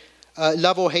shade,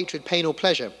 love or hatred, pain or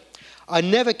pleasure. I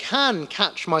never can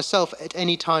catch myself at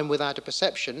any time without a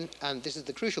perception, and this is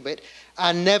the crucial bit,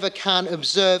 and never can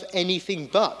observe anything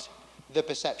but the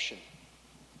perception.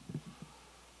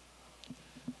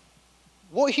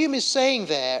 What Hume is saying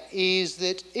there is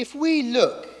that if we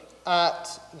look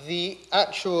at the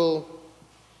actual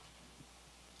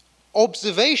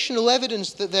observational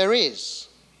evidence that there is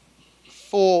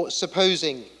for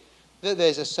supposing that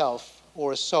there's a self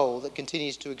or a soul that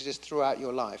continues to exist throughout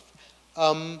your life,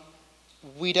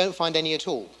 we don't find any at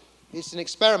all. It's an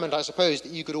experiment, I suppose,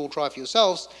 that you could all try for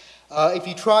yourselves. If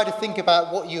you try to think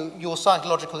about what your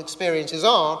psychological experiences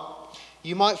are,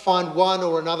 you might find one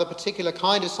or another particular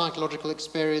kind of psychological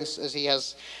experience, as he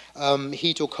has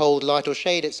heat or cold, light or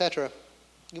shade, etc.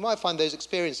 You might find those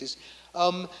experiences.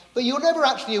 But you're never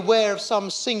actually aware of some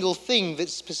single thing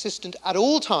that's persistent at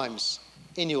all times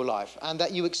in your life and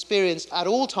that you experience at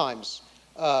all times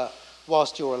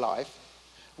whilst you're alive.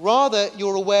 Rather,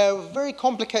 you're aware of very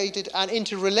complicated and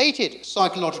interrelated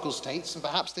psychological states, and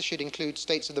perhaps this should include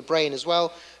states of the brain as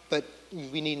well, but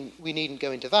we needn't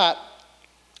go into that.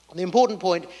 The important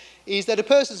point is that a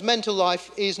person's mental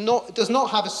life does not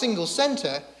have a single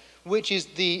center, which is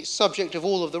the subject of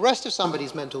all of the rest of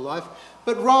somebody's mental life,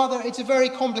 but rather it's a very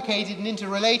complicated and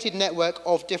interrelated network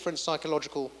of different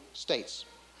psychological states.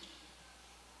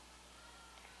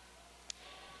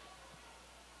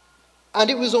 And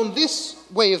it was on this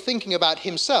way of thinking about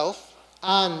himself,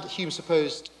 and Hume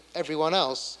supposed everyone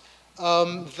else,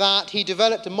 that he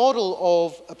developed a model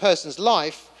of a person's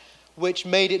life which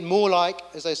made it more like,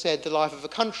 as I said, the life of a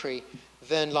country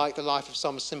than like the life of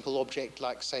some simple object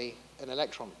like, say, an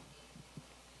electron.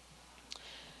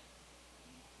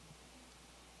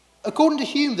 According to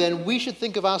Hume, then, we should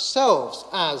think of ourselves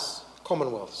as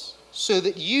commonwealths, so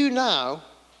that you now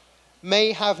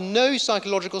may have no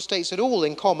psychological states at all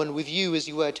in common with you as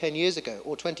you were 10 years ago,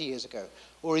 or 20 years ago,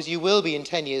 or as you will be in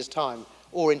 10 years' time,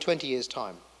 or in 20 years'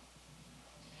 time.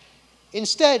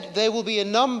 Instead, there will be a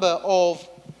number of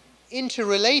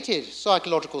interrelated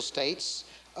psychological states,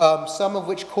 some of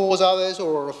which cause others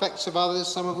or are effects of others,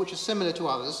 some of which are similar to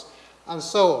others, and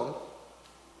so on,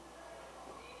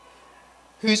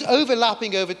 whose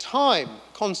overlapping over time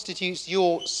constitutes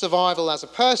your survival as a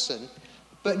person,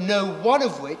 but no one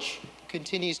of which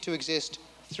continues to exist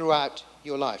throughout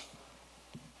your life.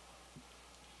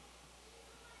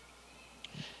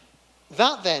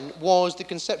 That then was the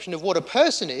conception of what a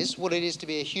person is, what it is to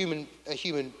be a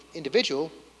human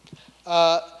individual,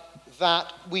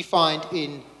 that we find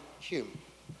in Hume.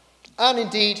 And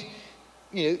indeed,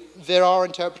 there are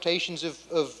interpretations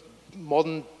of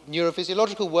modern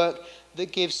neurophysiological work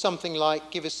that give us something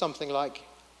like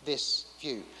this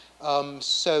view.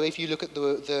 So if you look at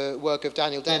the work of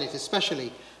Daniel Dennett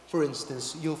especially, for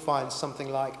instance, you'll find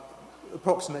something like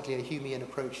approximately a Humean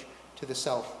approach to the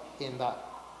self in that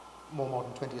more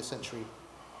modern 20th century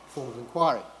form of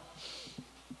inquiry.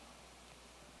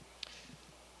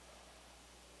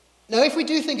 Now, if we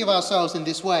do think of ourselves in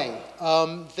this way,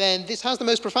 then this has the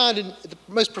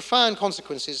most profound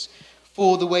consequences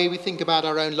for the way we think about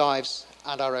our own lives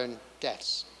and our own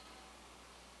deaths.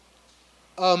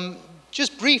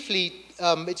 Just briefly,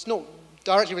 it's not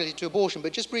directly related to abortion,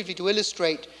 but just briefly to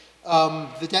illustrate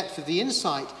the depth of the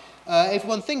insight, if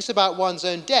one thinks about one's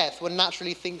own death, one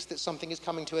naturally thinks that something is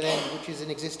coming to an end which is in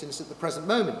existence at the present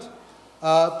moment.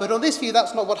 But on this view,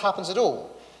 that's not what happens at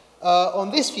all. On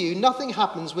this view, nothing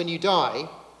happens when you die,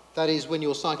 that is, when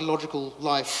your psychological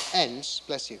life ends,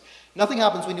 bless you. Nothing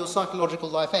happens when your psychological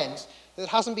life ends that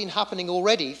hasn't been happening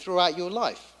already throughout your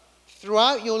life.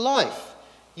 Throughout your life,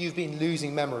 you've been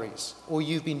losing memories, or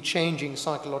you've been changing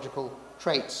psychological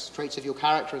traits of your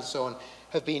character and so on,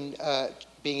 have been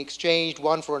being exchanged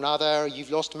one for another,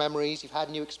 you've lost memories, you've had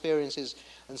new experiences,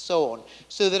 and so on.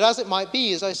 So that as it might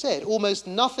be, as I said, almost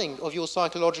nothing of your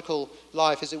psychological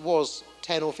life as it was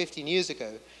 10 or 15 years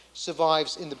ago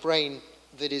survives in the brain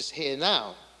that is here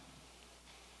now.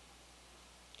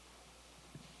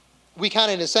 We can,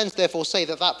 in a sense, therefore, say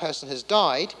that that person has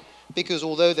died, because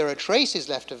although there are traces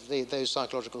left of those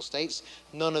psychological states,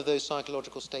 none of those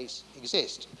psychological states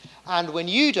exist. And when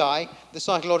you die, the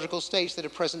psychological states that are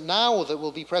present now, or that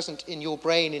will be present in your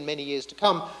brain in many years to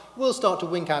come, will start to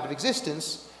wink out of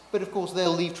existence, but of course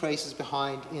they'll leave traces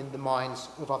behind in the minds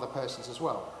of other persons as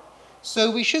well.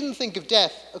 So we shouldn't think of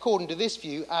death, according to this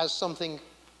view, as something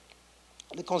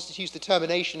that constitutes the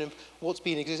termination of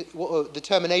the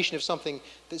termination of something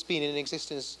that's been in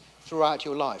existence throughout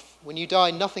your life. When you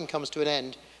die, nothing comes to an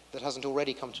end that hasn't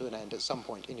already come to an end at some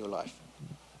point in your life.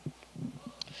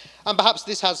 And perhaps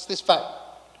this fact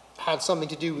had something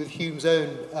to do with Hume's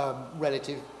own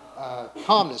relative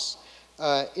calmness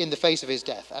in the face of his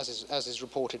death, as is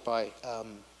reported by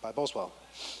Boswell.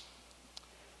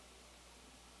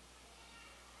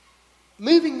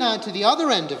 Moving now to the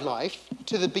other end of life,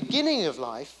 to the beginning of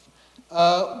life,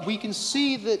 we can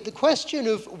see that the question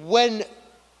of when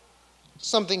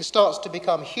something starts to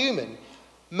become human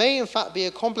may in fact be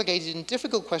a complicated and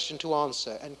difficult question to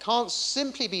answer and can't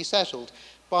simply be settled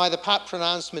by the pat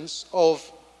pronouncements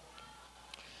of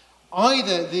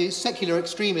either the secular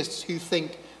extremists who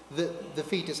think that the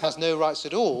fetus has no rights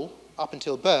at all up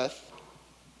until birth,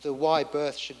 the why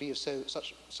birth should be of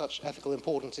such ethical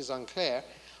importance is unclear,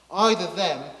 either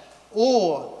them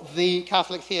or the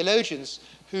Catholic theologians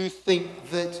who think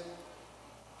that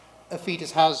a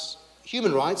fetus has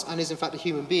human rights and is in fact a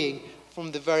human being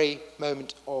from the very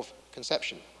moment of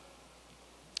conception.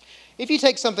 If you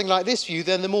take something like this view,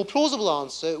 then the more plausible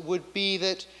answer would be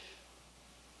that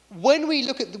when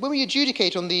we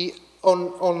adjudicate on the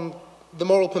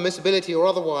moral permissibility or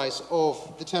otherwise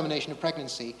of the termination of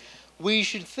pregnancy, we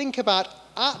should think about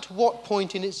at what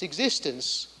point in its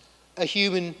existence a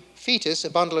human fetus, a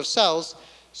bundle of cells,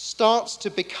 starts to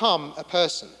become a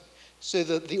person, so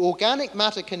that the organic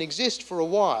matter can exist for a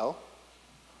while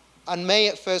and may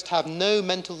at first have no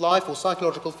mental life or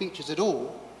psychological features at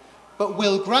all, but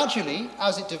will gradually,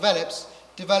 as it develops,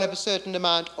 develop a certain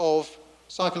amount of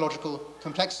psychological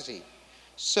complexity.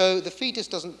 So the fetus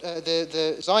doesn't,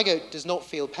 the zygote does not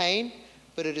feel pain,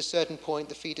 but at a certain point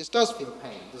the fetus does feel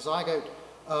pain. The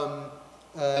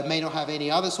zygote may not have any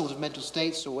other sort of mental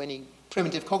states or any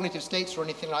primitive cognitive states or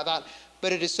anything like that,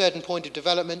 but at a certain point of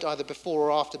development, either before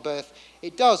or after birth,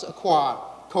 it does acquire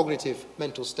cognitive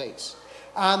mental states.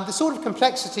 And the sort of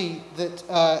complexity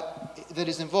that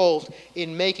is involved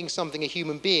in making something a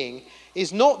human being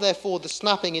is not, therefore, the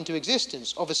snapping into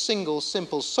existence of a single,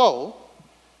 simple soul,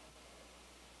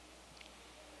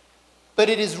 but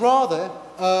it is rather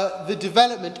the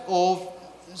development of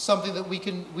something that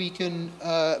we can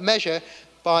measure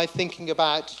by thinking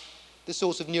about the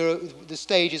sorts of the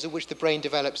stages at which the brain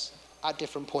develops at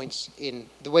different points in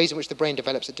the ways in which the brain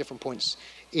develops at different points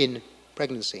in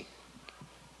pregnancy.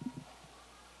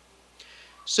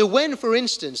 So when, for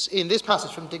instance, in this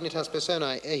passage from Dignitas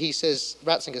Personae, he says,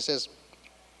 Ratzinger says,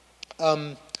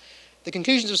 the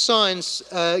conclusions of science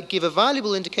give a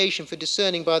valuable indication for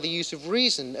discerning by the use of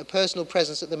reason a personal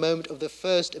presence at the moment of the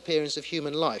first appearance of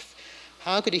human life.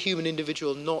 How could a human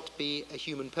individual not be a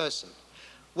human person?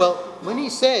 Well, when he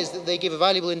says that they give a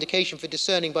valuable indication for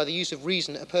discerning by the use of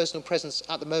reason a personal presence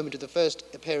at the moment of the first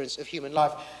appearance of human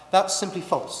life, that's simply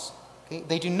false. Okay?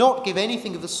 They do not give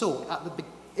anything of the sort.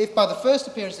 If by the first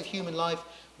appearance of human life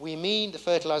we mean the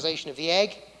fertilization of the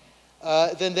egg,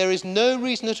 then there is no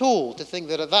reason at all to think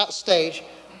that at that stage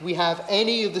we have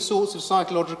any of the sorts of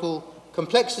psychological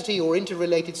complexity or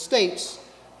interrelated states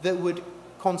that would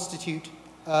constitute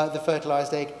the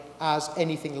fertilized egg as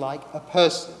anything like a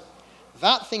person.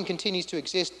 That thing continues to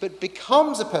exist, but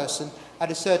becomes a person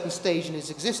at a certain stage in its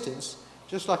existence,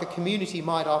 just like a community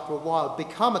might, after a while,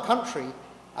 become a country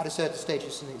at a certain stage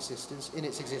in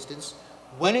its existence,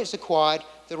 when it's acquired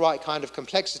the right kind of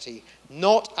complexity,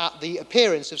 not at the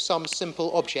appearance of some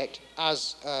simple object,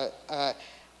 as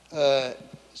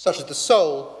such as the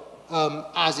soul,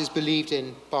 as is believed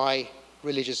in by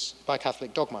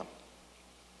Catholic dogma.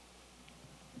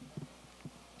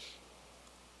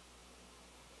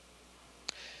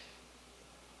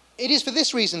 It is for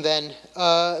this reason, then,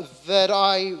 that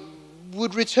I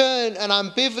would return an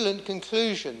ambivalent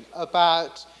conclusion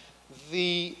about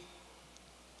the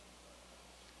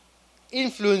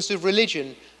influence of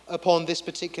religion upon this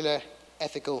particular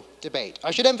ethical debate. I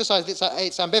should emphasize that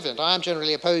it's ambivalent. I am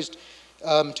generally opposed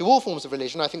to all forms of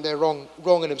religion. I think they're wrong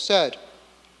and absurd.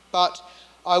 But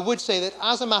I would say that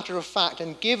as a matter of fact,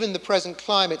 and given the present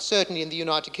climate, certainly in the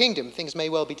United Kingdom, things may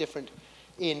well be different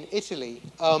in Italy,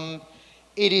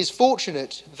 it is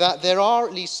fortunate that there are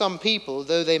at least some people,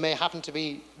 though they may happen to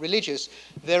be religious,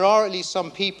 there are at least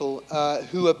some people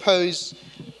who oppose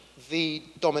the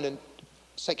dominant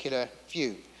secular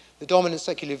view. The dominant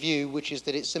secular view, which is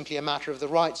that it's simply a matter of the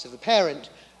rights of the parent,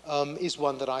 is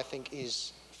one that I think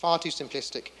is far too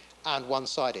simplistic and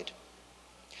one-sided.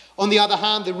 On the other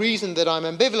hand, the reason that I'm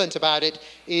ambivalent about it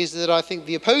is that I think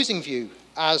the opposing view,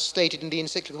 as stated in the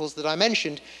encyclicals that I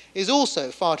mentioned, is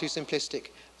also far too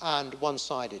simplistic and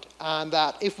one-sided, and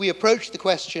that if we approach the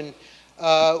question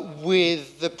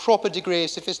with the proper degree of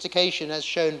sophistication as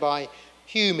shown by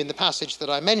Hume in the passage that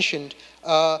I mentioned,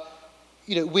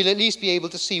 we'll at least be able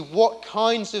to see what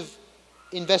kinds of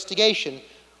investigation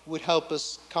would help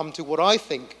us come to what I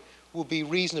think will be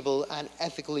reasonable and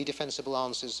ethically defensible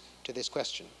answers to this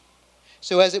question.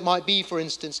 So as it might be, for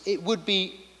instance, it would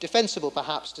be defensible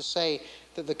perhaps to say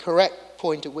that the correct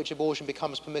point at which abortion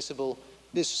becomes permissible,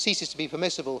 this ceases to be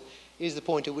permissible, is the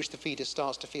point at which the fetus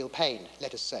starts to feel pain,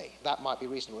 let us say. That might be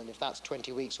reasonable, and if that's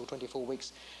 20 weeks or 24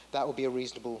 weeks, that would be a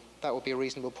reasonable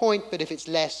point, but if it's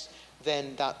less,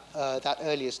 then that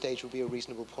earlier stage will be a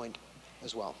reasonable point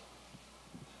as well.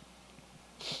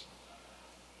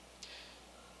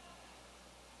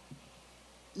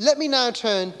 Let me now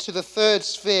turn to the third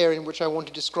sphere in which I want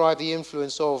to describe the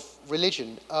influence of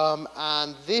religion,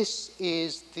 and this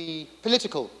is the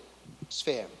political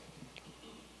sphere.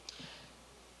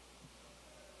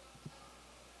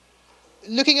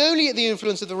 Looking only at the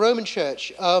influence of the Roman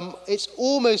Church, it's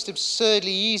almost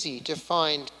absurdly easy to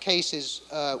find cases,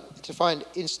 to find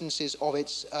instances of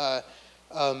its, of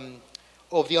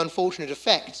the unfortunate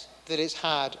effect that it's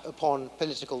had upon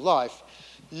political life.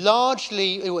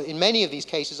 Largely, in many of these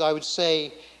cases, I would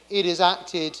say it has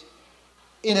acted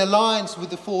in alliance with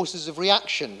the forces of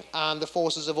reaction and the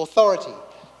forces of authority,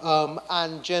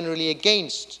 and generally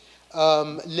against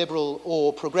liberal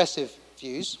or progressive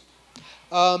views.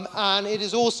 And it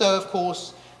has also, of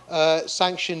course,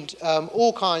 sanctioned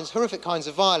all kinds, horrific kinds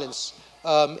of violence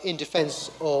in defense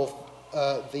of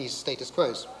these status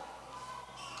quos.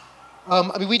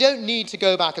 I mean, we don't need to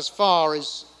go back as far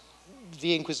as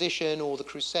the Inquisition or the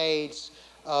Crusades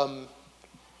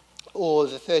or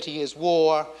the 30 Years'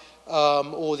 War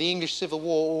or the English Civil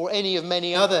War or any of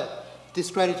many other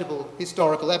discreditable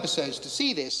historical episodes to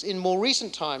see this. In more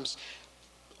recent times,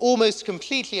 almost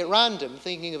completely at random,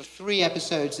 thinking of 3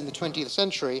 episodes in the 20th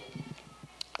century,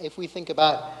 if we think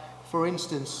about, for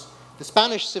instance, the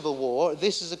Spanish Civil War,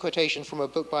 this is a quotation from a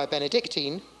book by a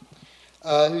Benedictine,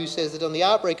 who says that on the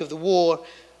outbreak of the war,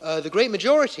 the great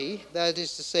majority, that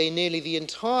is to say nearly the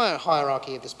entire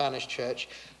hierarchy of the Spanish church,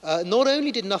 not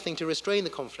only did nothing to restrain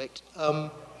the conflict,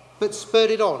 but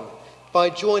spurred it on by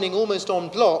joining almost en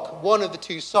bloc one of the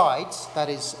 2 sides, that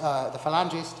is the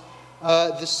Phalangist,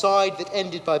 the side that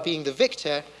ended by being the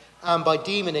victor and by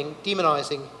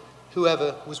demonizing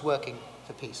whoever was working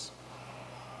for peace.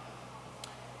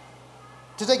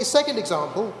 To take a second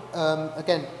example,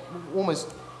 again,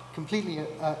 almost completely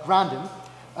random,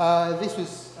 this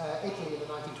was Italy in the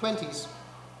 1920s.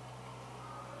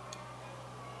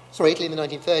 Sorry, Italy in the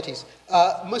 1930s.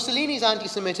 Mussolini's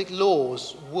anti-Semitic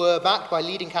laws were backed by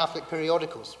leading Catholic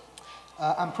periodicals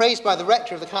and praised by the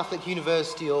rector of the Catholic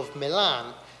University of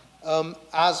Milan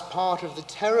as part of the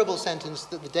terrible sentence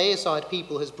that the deicide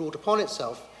people has brought upon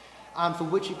itself, and for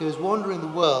which it goes wandering the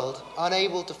world,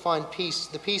 unable to find peace,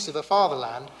 the peace of a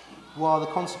fatherland, while the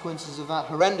consequences of that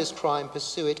horrendous crime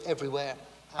pursue it everywhere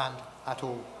and at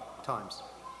all times.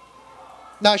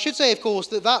 Now, I should say, of course,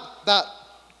 that that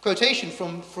quotation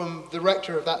from the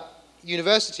rector of that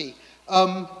university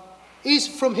is,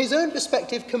 from his own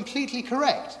perspective, completely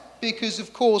correct, because,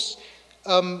 of course,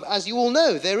 as you all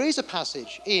know, there is a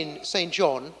passage in St.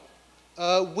 John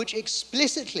which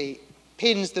explicitly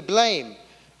pins the blame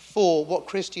for what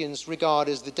Christians regard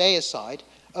as the deicide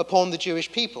upon the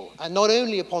Jewish people, and not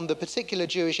only upon the particular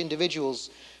Jewish individuals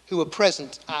who were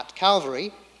present at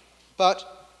Calvary,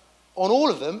 but on all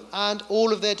of them and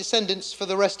all of their descendants for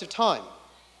the rest of time.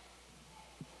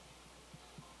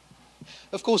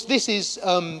 Of course, this is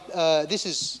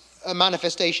a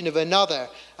manifestation of another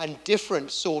and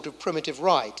different sort of primitive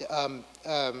right,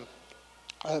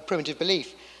 primitive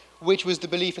belief, which was the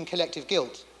belief in collective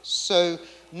guilt. So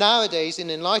nowadays, in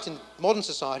enlightened modern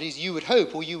societies, you would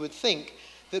hope or you would think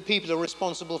that people are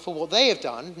responsible for what they have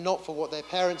done, not for what their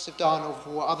parents have done or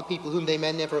for what other people whom they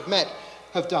may never have met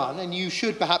have done, and you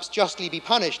should perhaps justly be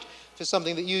punished for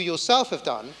something that you yourself have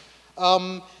done.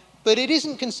 But it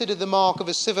isn't considered the mark of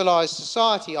a civilized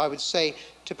society, I would say,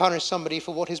 to punish somebody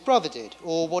for what his brother did,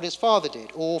 or what his father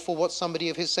did, or for what somebody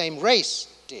of his same race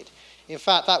did. In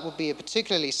fact, that would be a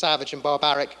particularly savage and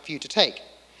barbaric view to take.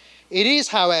 It is,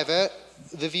 however,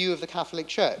 the view of the Catholic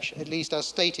Church, at least as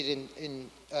stated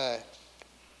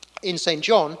in St.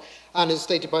 John, and as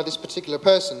stated by this particular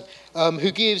person,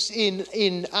 who gives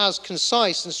in as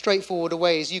concise and straightforward a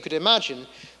way as you could imagine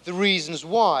the reasons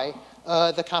why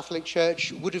the Catholic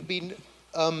Church would have been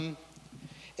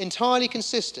entirely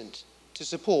consistent to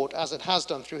support, as it has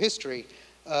done through history,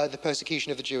 the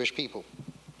persecution of the Jewish people.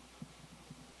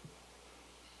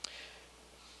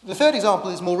 The third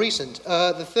example is more recent.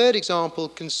 The third example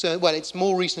concerns, well, it's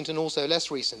more recent and also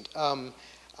less recent,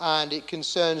 and it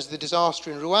concerns the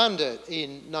disaster in Rwanda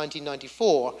in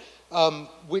 1994,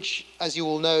 which, as you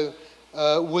all know,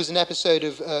 was an episode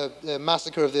of the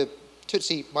massacre of the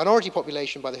Tutsi minority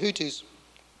population by the Hutus.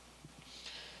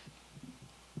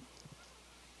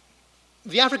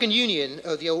 The African Union,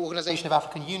 the Organization of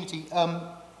African Unity,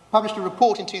 published a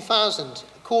report in 2000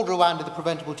 called Rwanda the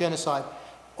Preventable Genocide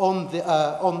on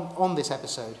this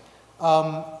episode,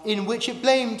 in which it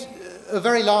blamed a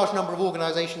very large number of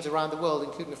organizations around the world,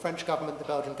 including the French government, the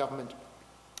Belgian government,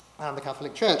 and the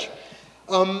Catholic Church.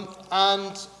 One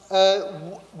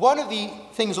of the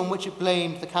things on which it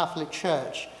blamed the Catholic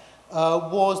Church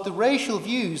was the racial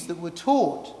views that were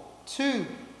taught to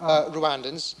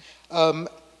Rwandans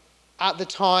at the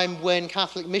time when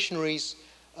Catholic missionaries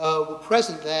were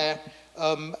present there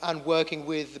and working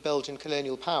with the Belgian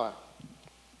colonial power.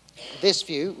 This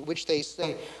view, which they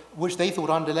thought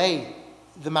underlay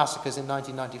the massacres in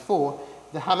 1994,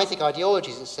 the Hamitic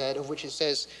ideologies, it said, of which it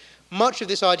says, much of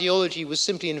this ideology was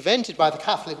simply invented by the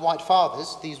Catholic White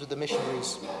Fathers. These were the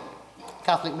missionaries,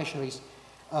 Catholic missionaries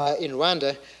in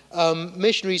Rwanda,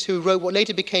 missionaries who wrote what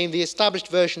later became the established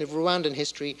version of Rwandan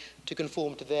history to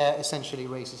conform to their essentially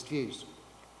racist views.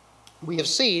 We have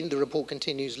seen, the report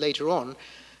continues later on,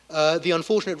 the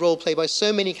unfortunate role played by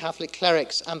so many Catholic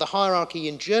clerics and the hierarchy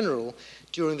in general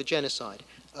during the genocide,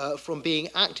 from being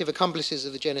active accomplices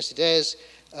of the genocidaires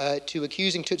to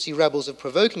accusing Tutsi rebels of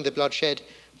provoking the bloodshed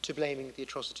to blaming the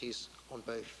atrocities on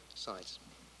both sides.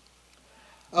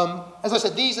 As I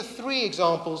said, these are three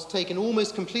examples taken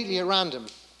almost completely at random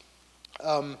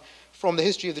from the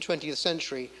history of the 20th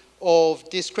century of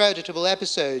discreditable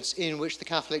episodes in which the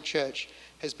Catholic Church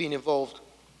has been involved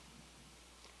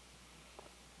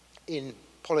in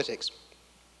politics.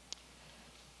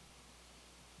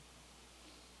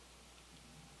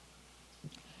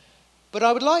 But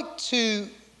I would like to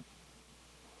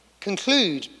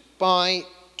conclude by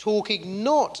talking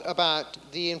not about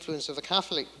the influence of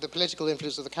the political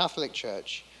influence of the Catholic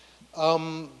Church,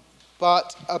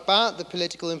 but about the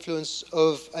political influence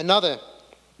of another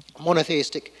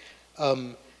monotheistic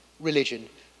religion,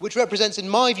 which represents, in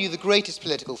my view, the greatest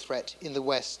political threat in the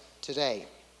West today.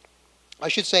 I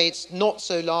should say it's not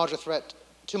so large a threat,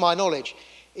 to my knowledge,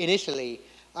 in Italy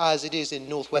as it is in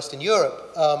northwestern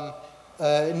Europe.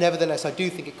 Nevertheless, I do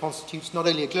think it constitutes not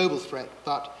only a global threat,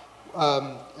 but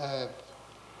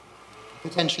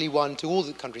potentially one to all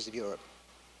the countries of Europe.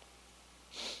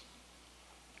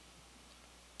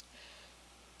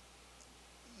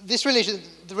 This religion,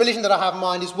 the religion that I have in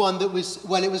mind, is one that was,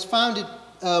 well, it was founded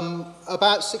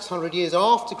about 600 years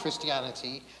after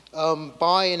Christianity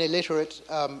by an illiterate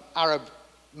Arab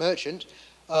merchant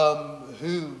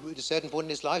who, at a certain point in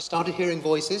his life, started hearing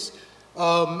voices.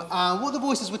 And what the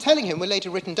voices were telling him were later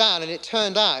written down, and it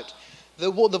turned out that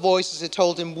what the voices had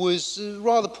told him was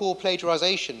rather poor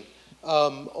plagiarization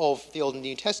of the Old and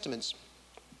New Testaments,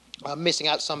 missing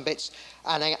out some bits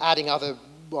and adding other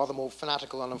rather more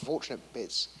fanatical and unfortunate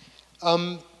bits.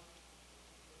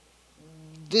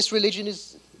 This religion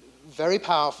is very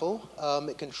powerful.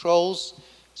 It controls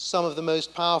some of the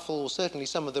most powerful, or certainly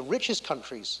some of the richest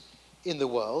countries in the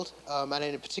world, and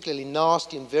in a particularly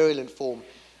nasty and virulent form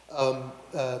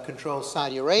controls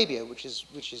Saudi Arabia, which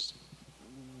is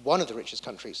one of the richest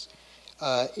countries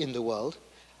in the world,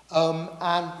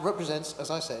 and represents,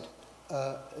 as I said,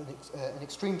 an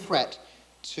extreme threat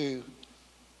to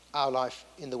our life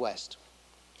in the West.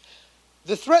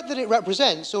 The threat that it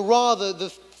represents, or rather the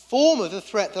form of the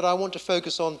threat that I want to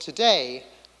focus on today,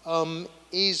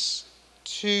 is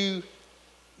to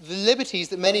the liberties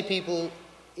that many people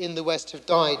in the West have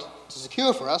died to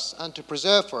secure for us and to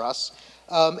preserve for us,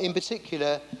 in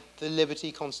particular the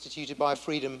liberty constituted by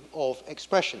freedom of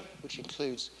expression, which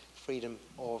includes freedom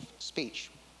of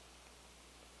speech.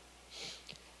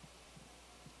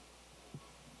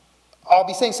 I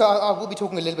will be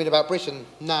talking a little bit about Britain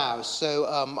now, so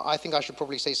I think I should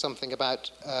probably say something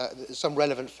about some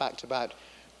relevant facts about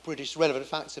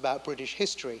British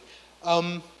history.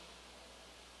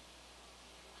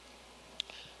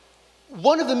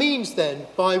 One of the means, then,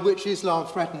 by which Islam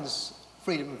threatens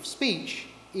freedom of speech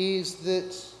is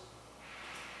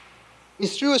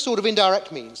through a sort of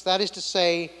indirect means. That is to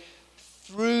say,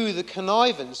 through the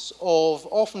connivance of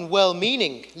often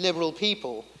well-meaning liberal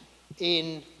people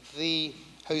in the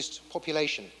host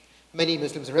population. Many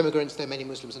Muslims are immigrants, though many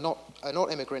Muslims are not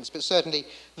immigrants, but certainly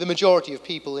the majority of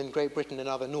people in Great Britain and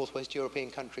other Northwest European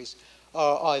countries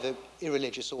are either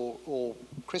irreligious or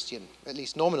Christian, at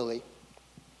least nominally.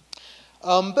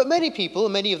 But many people,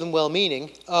 and many of them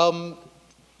well-meaning,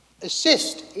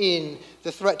 assist in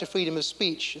the threat to freedom of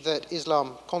speech that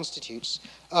Islam constitutes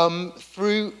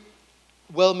through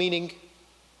well-meaning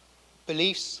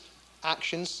beliefs,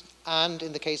 actions, and,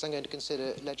 in the case I'm going to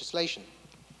consider, legislation.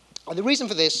 And the reason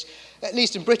for this, at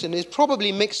least in Britain, is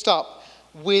probably mixed up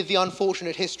with the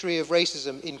unfortunate history of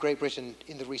racism in Great Britain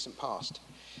in the recent past.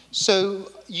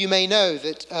 So you may know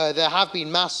that there has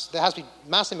been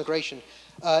mass immigration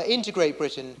into Great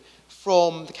Britain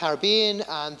from the Caribbean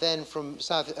and then from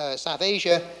South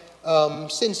Asia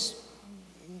since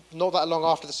not that long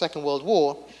after the Second World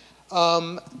War.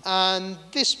 And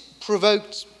this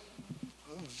provoked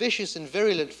vicious and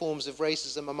virulent forms of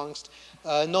racism amongst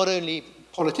not only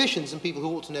politicians and people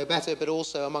who ought to know better, but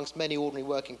also amongst many ordinary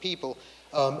working people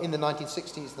in the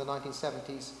 1960s, the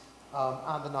 1970s,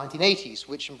 and the 1980s,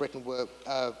 which in Britain were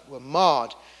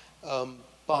marred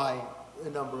by a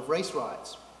number of race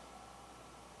riots.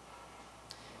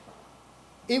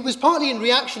 It was partly in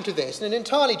reaction to this, and an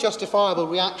entirely justifiable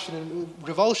reaction and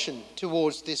revulsion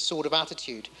towards this sort of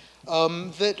attitude,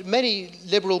 that many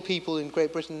liberal people in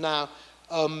Great Britain now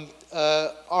are,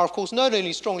 of course, not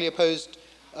only strongly opposed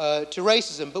to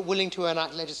racism, but willing to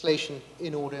enact legislation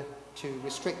in order to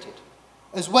restrict it.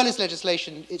 As well as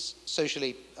legislation, it's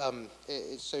socially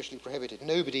prohibited.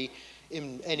 Nobody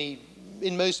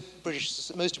in most of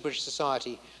British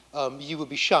society, you would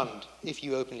be shunned if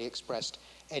you openly expressed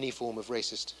any form of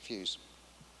racist views.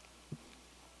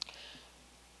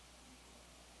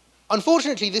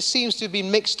 Unfortunately, this seems to have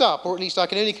been mixed up, or at least I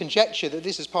can only conjecture that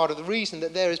this is part of the reason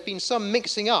that there has been some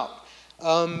mixing up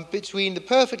between the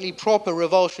perfectly proper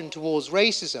revulsion towards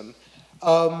racism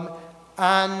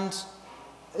and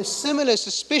a similar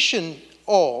suspicion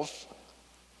of,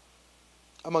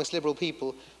 amongst liberal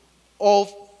people,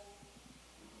 of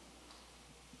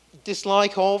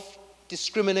dislike of,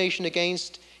 discrimination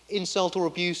against, insult or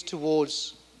abuse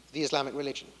towards the Islamic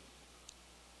religion.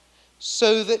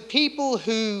 So that people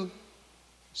who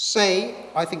say,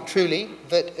 I think truly,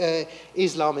 that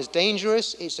Islam is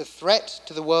dangerous, it's a threat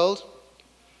to the world,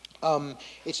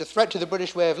 it's a threat to the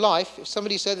British way of life. If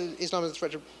somebody said that Islam is a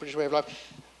threat to the British way of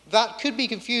life, that could be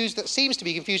confused, that seems to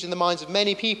be confused in the minds of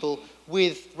many people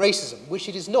with racism, which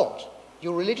it is not.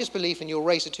 Your religious belief and your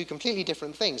race are two completely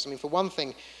different things. I mean, for one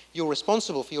thing, you're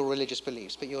responsible for your religious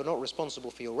beliefs, but you're not responsible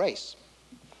for your race.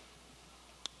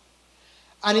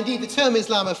 And indeed, the term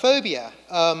Islamophobia,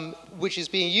 which is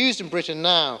being used in Britain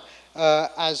now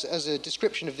as a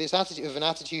description of this attitude, of an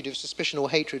attitude of suspicion or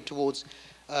hatred towards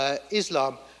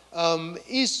Islam,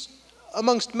 is,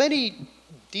 amongst many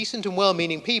decent and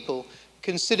well-meaning people,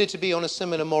 considered to be on a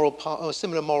similar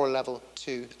moral level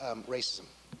to racism.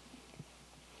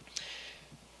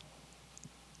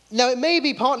 Now, it may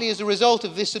be partly as a result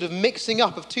of this sort of mixing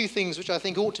up of two things which I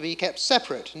think ought to be kept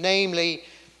separate, namely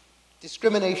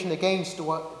discrimination against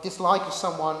or dislike of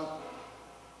someone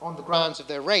on the grounds of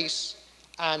their race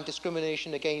and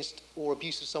discrimination against or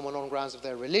abuse of someone on grounds of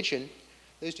their religion.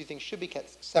 Those two things should be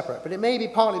kept separate. But it may be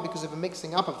partly because of a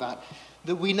mixing up of that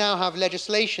we now have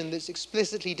legislation that's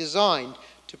explicitly designed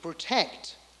to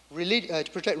protect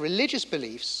religious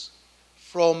beliefs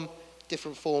from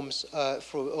different forms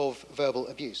of verbal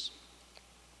abuse.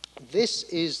 This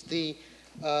is the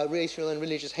Racial and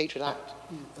Religious Hatred Act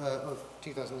of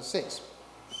 2006,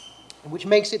 which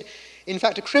makes it, in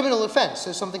fact, a criminal offence,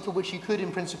 so something for which you could,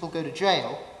 in principle, go to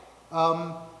jail,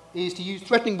 is to use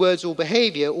threatening words or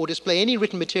behaviour or display any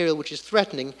written material which is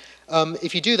threatening.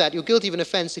 If you do that, you're guilty of an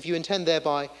offence if you intend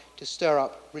thereby to stir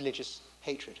up religious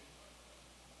hatred.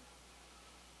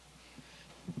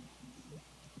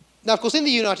 Now, of course, in the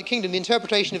United Kingdom, the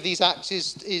interpretation of these acts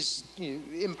is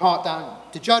in part down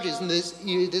to judges, and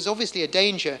there's obviously a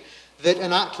danger that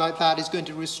an act like that is going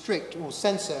to restrict or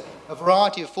censor a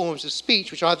variety of forms of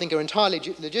speech which I think are entirely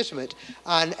legitimate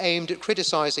and aimed at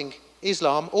criticising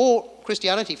Islam, or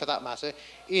Christianity for that matter,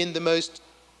 in the most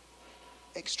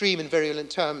extreme and virulent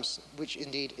terms, which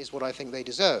indeed is what I think they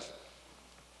deserve.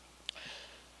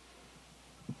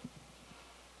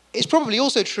 It's probably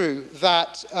also true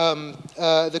that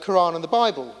the Quran and the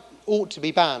Bible ought to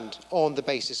be banned on the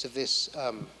basis of this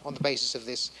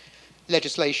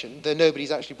legislation, though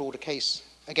nobody's actually brought a case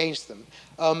against them.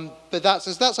 But that's,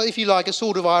 if you like, a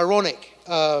sort of ironic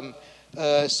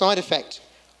side effect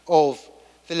of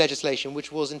the legislation, which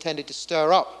was intended to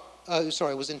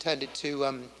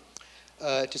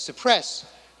to suppress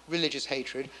religious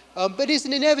hatred, but is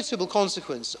an inevitable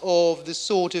consequence of the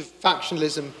sort of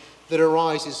factionalism that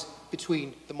arises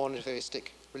between the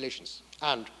monotheistic religions,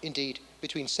 and indeed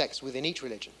between sects within each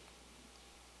religion.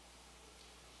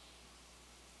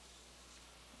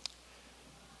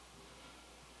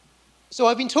 So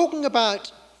I've been talking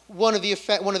about one of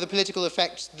the political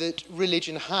effects that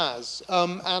religion has,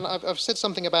 and I've said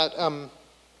something about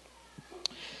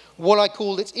what I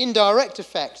called its indirect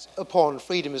effect upon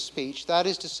freedom of speech. That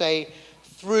is to say,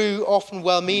 through often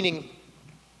well-meaning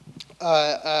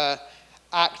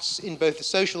acts in both the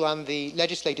social and the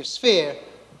legislative sphere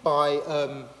by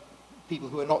people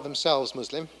who are not themselves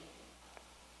Muslim.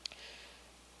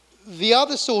 The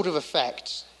other sort of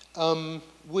effect, the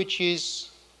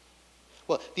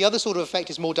other sort of effect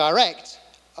is more direct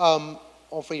on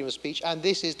freedom of speech, and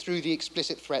this is through the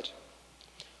explicit threat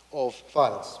of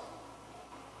violence.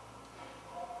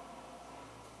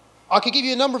 I could give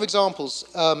you a number of examples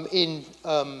in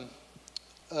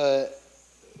the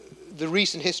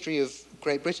recent history of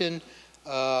Great Britain,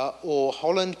 or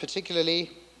Holland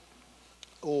particularly,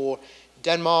 or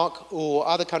Denmark, or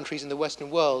other countries in the Western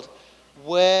world,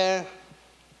 where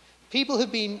people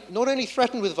have been not only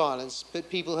threatened with violence, but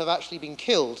people have actually been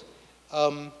killed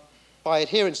by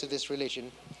adherents of this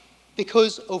religion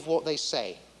because of what they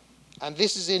say. And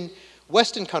this is in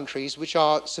Western countries, which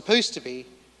are supposed to be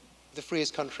the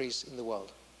freest countries in the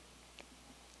world.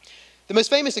 The most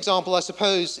famous example, I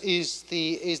suppose, is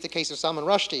the case of Salman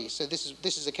Rushdie. So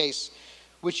this is a case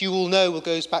which you all know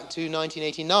goes back to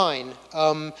 1989.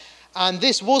 And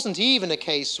this wasn't even a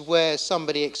case where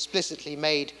somebody explicitly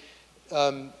made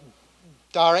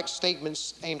direct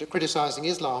statements aimed at criticizing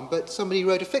Islam, but somebody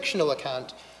wrote a fictional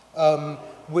account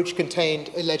which contained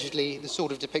allegedly the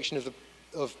sort of depiction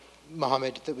of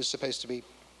Muhammad that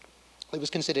was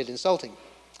considered insulting.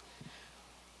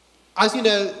 As you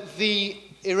know, the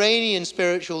Iranian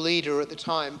spiritual leader at the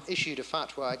time issued a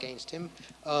fatwa against him,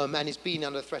 and has been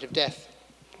under threat of death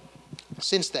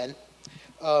since then.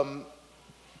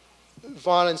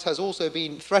 Violence has also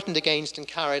been threatened against and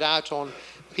carried out on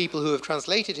people who have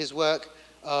translated his work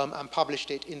and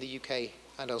published it in the UK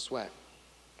and elsewhere.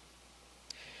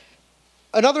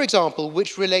 Another example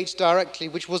which relates directly,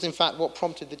 which was in fact what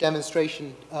prompted the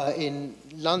demonstration in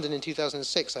London in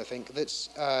 2006, I think,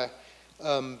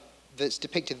 that's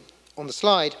depicted on the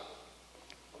slide,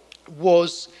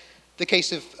 was the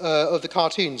case of the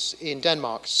cartoons in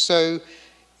Denmark. So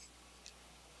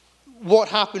what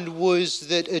happened was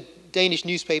that a Danish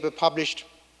newspaper published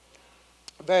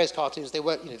various cartoons. They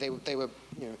were,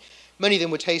 many of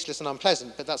them were tasteless and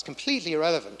unpleasant, but that's completely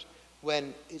irrelevant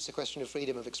when it's a question of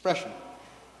freedom of expression.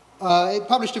 It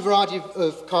published a variety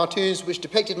of cartoons which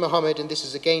depicted Muhammad, and this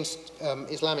is against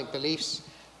Islamic beliefs.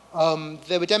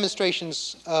 There were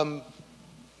demonstrations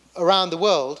around the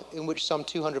world in which some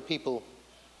 200 people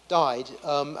died,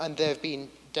 and there have been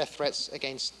death threats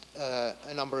against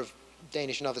a number of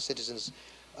Danish and other citizens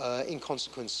in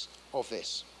consequence of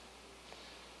this.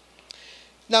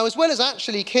 Now, as well as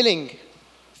actually killing,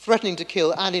 threatening to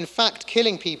kill, and in fact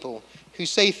killing people who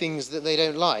say things that they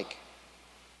don't like,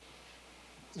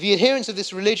 the adherents of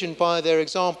this religion, by their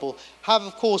example, have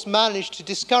of course managed to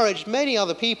discourage many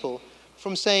other people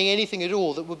from saying anything at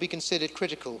all that would be considered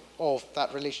critical of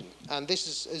that religion. And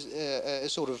this is a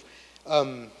sort of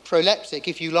proleptic,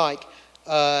 if you like,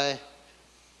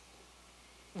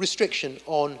 restriction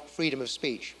on freedom of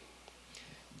speech.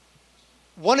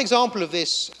 One example of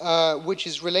this, which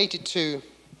is related to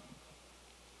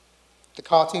the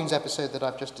cartoons episode that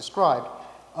I've just described,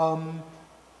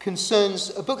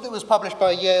 concerns a book that was published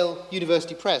by Yale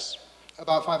University Press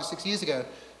about 5 or 6 years ago,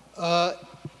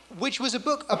 which was a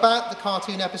book about the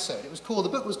cartoon episode. The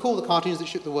book was called The Cartoons That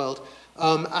Shook the World,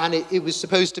 and it was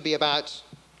supposed to be about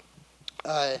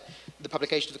the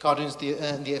publication of the cartoons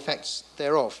and the effects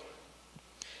thereof.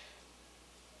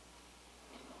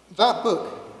 That book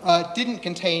didn't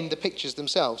contain the pictures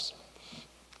themselves,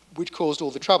 which caused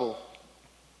all the trouble.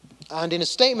 And in a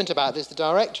statement about this, the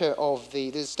director of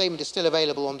the statement is still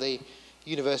available on the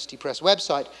University Press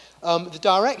website. The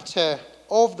director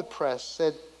of the press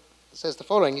says the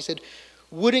following. He said,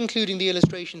 "Would including the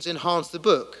illustrations enhance the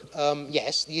book?"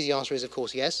 Yes, the easy answer is of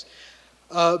course yes.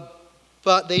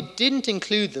 But they didn't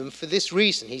include them for this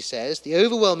reason, he says. The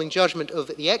overwhelming judgment of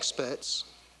the experts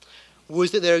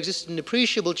was that there existed an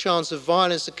appreciable chance of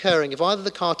violence occurring if either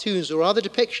the cartoons or other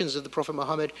depictions of the Prophet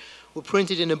Muhammad were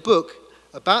printed in a book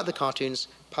about the cartoons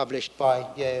published by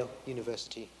Yale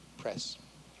University Press.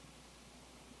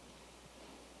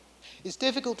 It's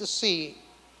difficult to see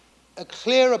a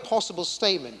clearer possible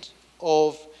statement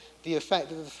of the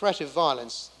effect of the threat of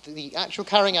violence, the actual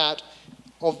carrying out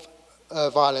of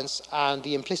violence and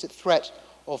the implicit threat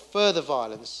of further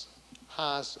violence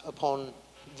has upon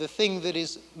the thing that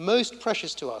is most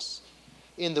precious to us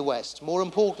in the West, more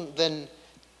important than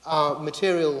our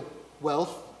material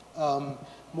wealth,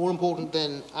 more important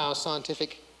than our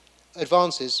scientific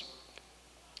advances,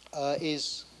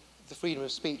 is the freedom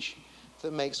of speech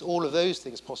that makes all of those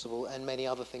things possible and many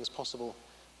other things possible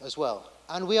as well.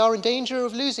 And we are in danger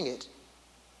of losing it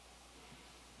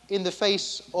in the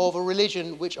face of a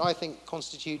religion which I think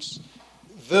constitutes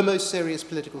the most serious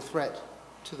political threat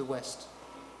to the West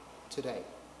today.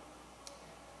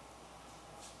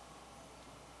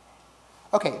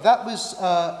 Okay, that was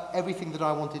everything that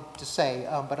I wanted to say,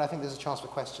 but I think there's a chance for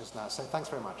questions now, so thanks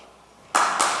very much.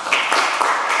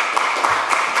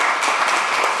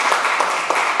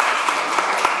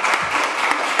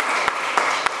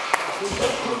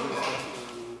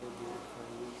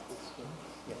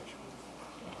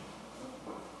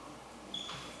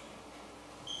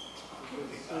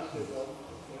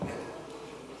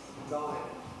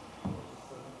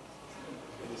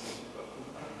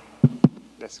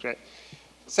 That's great.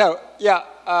 So, yeah,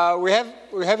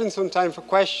 we're having some time for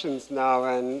questions now,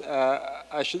 and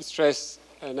I should stress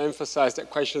and emphasize that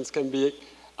questions can be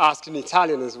asked in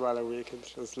Italian as well, and we can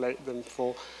translate them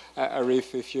for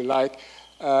Arif if you like,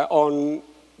 on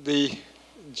the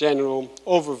general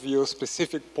overview,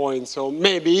 specific points, or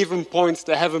maybe even points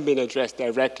that haven't been addressed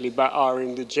directly, but are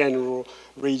in the general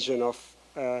region of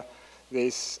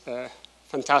this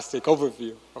fantastic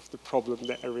overview of the problem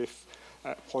that Arif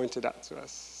pointed out to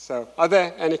us. So, are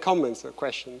there any comments or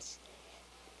questions?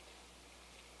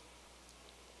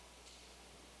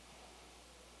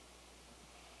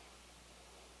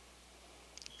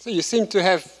 So you seem to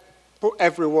have put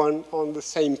everyone on the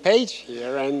same page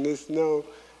here, and there's no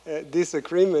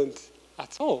disagreement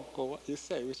at all on what you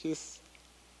say, which is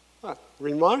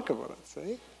remarkable, I'd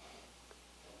say.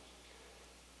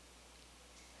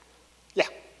 Yeah.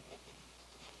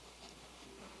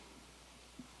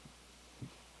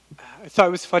 I thought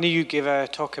it was funny you gave a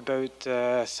talk about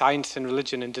science and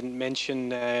religion and didn't mention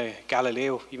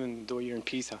Galileo, even though you're in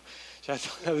Pisa. So I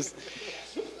thought that was...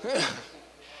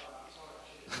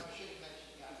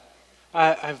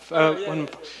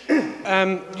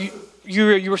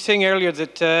 You were saying earlier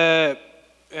that a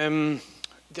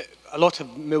lot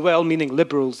of well-meaning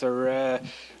liberals are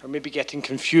maybe getting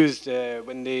confused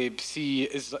when they see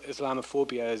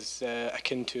Islamophobia as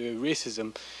akin to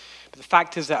racism. But the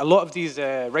fact is that a lot of these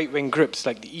right-wing groups,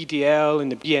 like the EDL and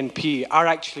the BNP, are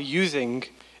actually using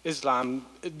Islam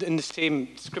in the same,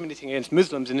 discriminating against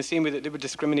Muslims in the same way that they were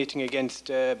discriminating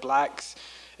against blacks.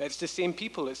 It's the same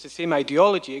people, it's the same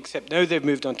ideology, except now they've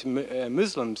moved on to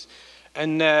Muslims.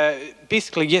 And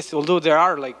basically, yes, although there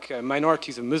are like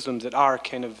minorities of Muslims that are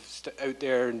kind of out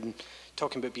there and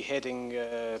talking about beheading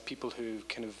people who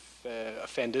kind of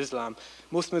offend Islam,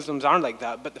 most Muslims aren't like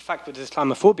that. But the fact with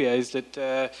Islamophobia is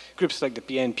that groups like the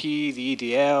BNP, the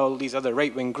EDL, these other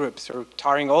right-wing groups are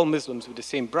tarring all Muslims with the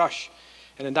same brush.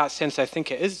 And in that sense, I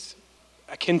think it is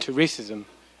akin to racism,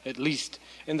 at least,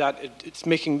 in that it's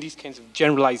making these kinds of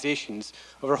generalizations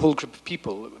of a whole group of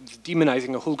people, it's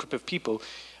demonizing a whole group of people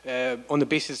on the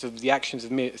basis of the actions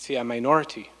of, say, a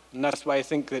minority. And that's why I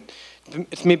think that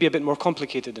it's maybe a bit more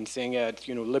complicated than saying,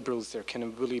 you know, liberals, they're kind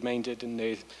of woolly-minded and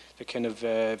they're kind of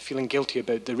feeling guilty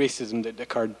about the racism that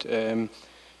occurred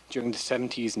during the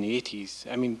 70s and the 80s.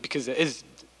 I mean, because it is,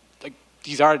 like,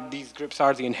 these groups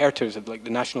are the inheritors of, like, the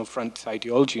National Front's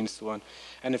ideology and so on.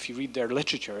 And if you read their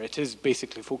literature, it is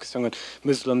basically focusing on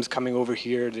Muslims coming over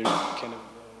here. They're kind of,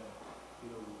 you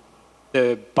know,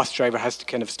 the bus driver has to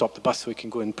kind of stop the bus so he can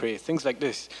go and pray. Things like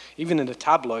this. Even in the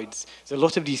tabloids, there's a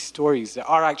lot of these stories that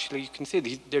are actually, you can say,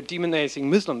 they're demonizing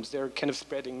Muslims. They're kind of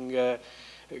spreading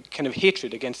kind of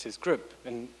hatred against this group.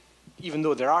 And even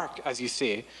though there are, as you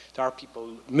say, there are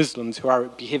people, Muslims, who are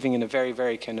behaving in a very,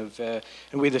 very kind of, in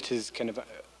a way that is kind of,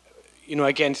 you know,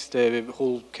 against the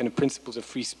whole kind of principles of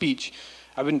free speech.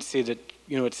 I wouldn't say that,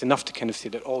 you know, it's enough to kind of say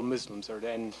that all Muslims are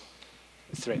then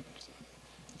a threat.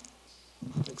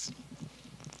 Thanks.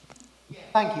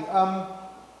 Thank you.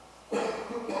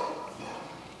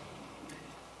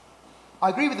 I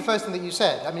agree with the first thing that you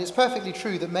said. I mean, it's perfectly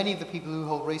true that many of the people who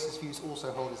hold racist views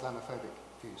also hold Islamophobic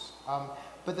views.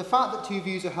 But the fact that two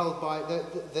views are held by,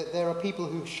 that there are people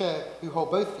who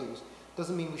hold both views,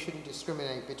 doesn't mean we shouldn't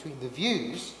discriminate between the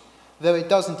views, though it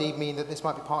does indeed mean that this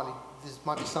might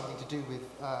be something to do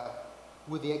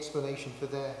with the explanation for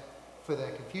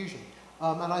their confusion.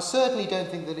 And I certainly don't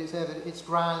think that it's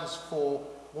grounds for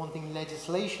wanting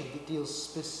legislation that deals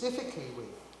specifically with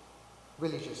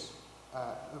religious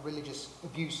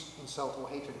abuse, insult, or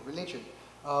hatred of religion,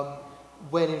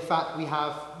 when in fact we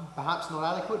have, perhaps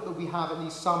not adequate, but we have at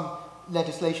least some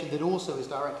legislation that also is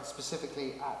directed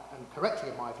specifically at, and correctly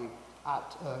in my view,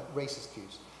 at racist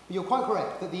views. But you're quite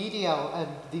correct that the EDL and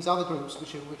these other groups,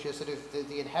 which are sort of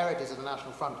the inheritors of the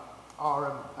National Front,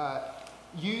 are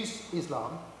use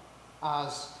Islam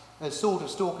as a sort of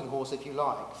stalking horse, if you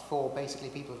like, for basically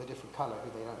people of a different colour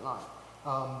who they don't like.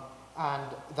 And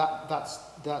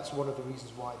that's one of the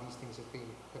reasons why these things have been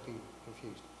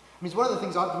confused. I mean, it's one of the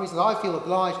reasons I feel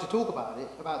obliged to talk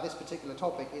about this particular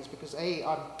topic is because A,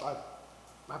 I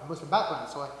have a Muslim background,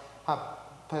 so I have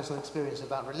personal experience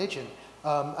about religion,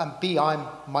 and B, I'm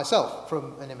myself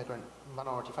from an immigrant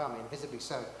minority family, and visibly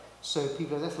so. So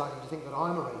people are less likely to think that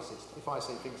I'm a racist if I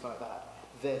say things like that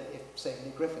than if, say,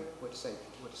 Nick Griffin were to say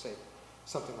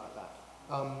something like that.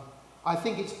 I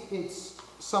think it's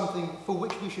something for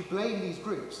which we should blame these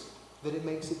groups, that it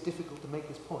makes it difficult to make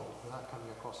this point without coming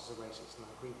across as a racist, and I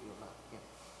agree with you on that. Yeah.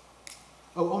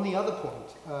 Oh, on the other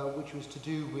point, which was to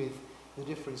do with the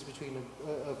difference between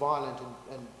a violent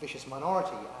and vicious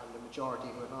minority and a majority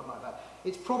who are not like that.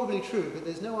 It's probably true, but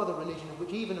there's no other religion in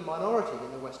which even a minority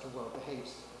in the Western world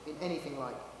behaves in anything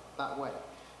like that way.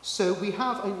 So we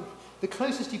have, the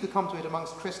closest you could come to it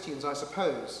amongst Christians, I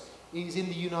suppose, is in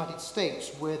the United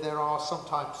States, where there are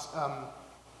sometimes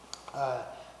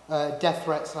death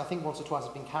threats, and I think once or twice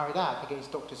have been carried out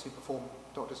against doctors who perform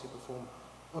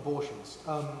abortions.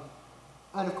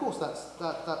 And of course that's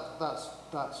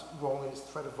wrong, and it's a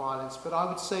threat of violence, but I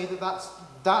would say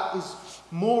that is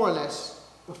more or less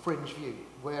a fringe view,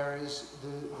 whereas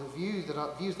the views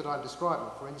that I'm describing,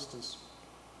 for instance,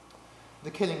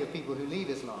 the killing of people who leave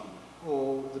Islam,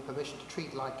 or the permission to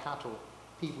treat like cattle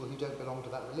people who don't belong to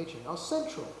that religion, are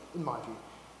central, in my view,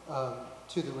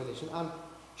 to the religion, and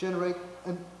generate,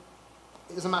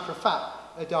 as a matter of fact,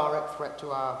 a direct threat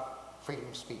to our freedom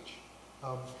of speech.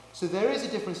 So there is a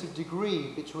difference of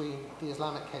degree between the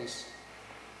Islamic case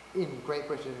in Great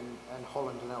Britain and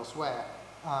Holland and elsewhere,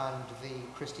 and the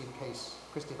Christian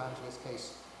evangelist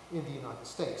case in the United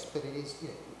States. But it is,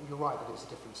 you're right that it's a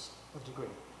difference of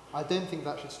degree. I don't think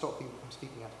that should stop people from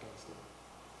speaking out against it.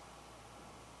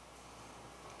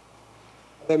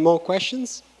 Are there more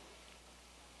questions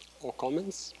or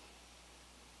comments?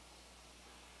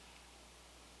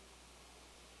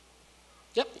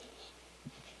 Yep.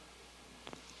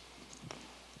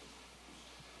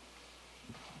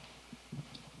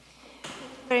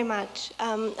 Very much.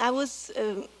 I was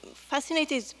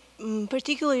fascinated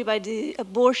particularly by the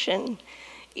abortion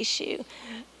issue,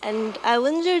 and I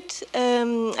wondered,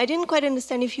 I didn't quite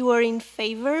understand if you were in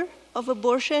favor of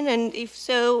abortion, and if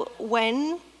so,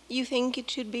 when you think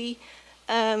it should be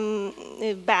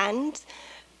banned.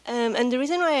 And the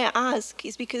reason why I ask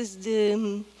is because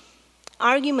the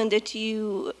argument that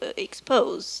you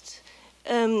exposed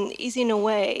is in a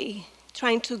way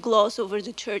trying to gloss over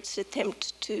the church's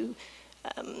attempt to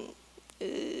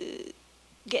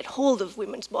get hold of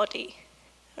women's body,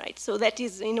 right? So that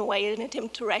is in a way an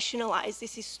attempt to rationalize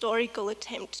this historical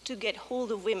attempt to get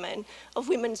hold of women, of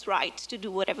women's rights to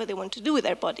do whatever they want to do with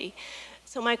their body.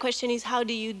 So my question is, how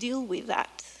do you deal with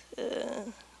that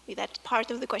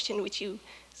part of the question which you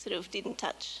sort of didn't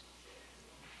touch?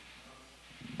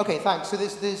 Okay, thanks. So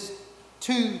there's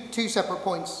two separate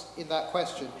points in that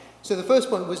question. So the first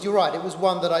point was, you're right, it was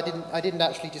one that I didn't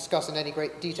actually discuss in any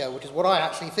great detail, which is what I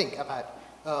actually think about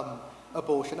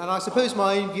abortion. And I suppose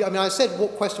my own view, I mean, I said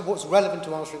what's relevant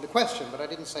to answering the question, but I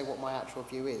didn't say what my actual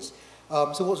view is.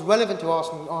 So what's relevant to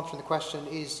answering the question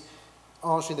is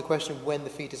answering the question when the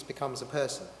fetus becomes a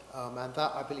person. And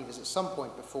that, I believe, is at some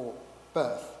point before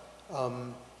birth,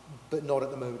 but not at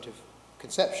the moment of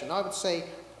conception. I would say,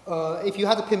 if you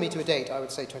had to pin me to a date, I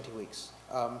would say 20 weeks.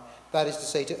 That is to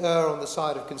say, to err on the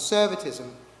side of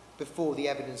conservatism before the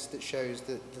evidence that shows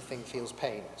that the thing feels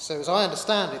pain. So as I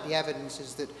understand it, the evidence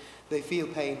is that they feel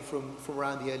pain from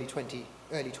around the early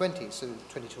 20s, so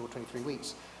 22 or 23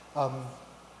 weeks.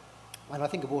 And I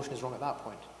think abortion is wrong at that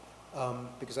point,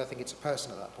 because I think it's a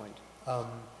person at that point.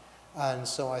 And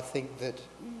so I think that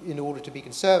in order to be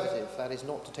conservative, that is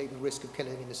not to take the risk of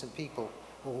killing innocent people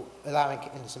or allowing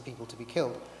innocent people to be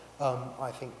killed.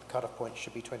 I think the cut-off point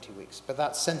should be 20 weeks, but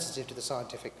that's sensitive to the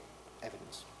scientific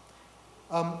evidence.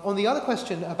 On the other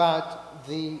question about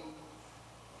the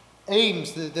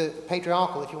aims, the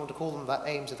patriarchal, if you want to call them that,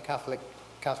 aims of the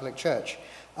Catholic Church,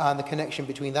 and the connection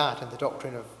between that and the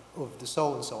doctrine of the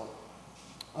soul and so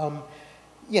on.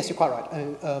 Yes, you're quite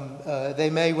right. There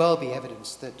may well be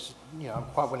evidence that, I'm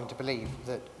quite willing to believe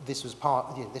that this was part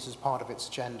of its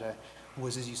agenda,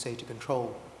 was, as you say, to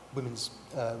control women's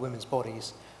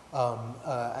bodies.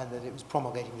 And that it was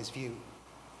promulgating this view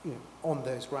on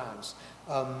those grounds.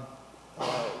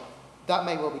 That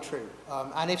may well be true.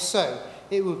 And if so,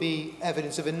 it would be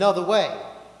evidence of another way,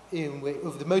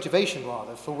 of the motivation,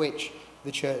 rather, by which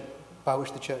the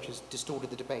church has distorted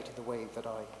the debate in the way that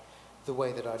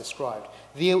I described.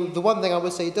 The one thing I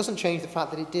would say, it doesn't change the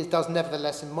fact that it does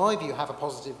nevertheless, in my view, have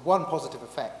one positive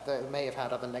effect, though it may have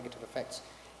had other negative effects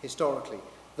historically.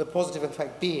 The positive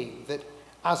effect being that,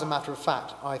 as a matter of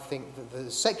fact, I think that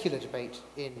the secular debate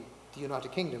in the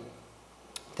United Kingdom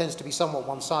tends to be somewhat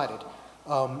one-sided,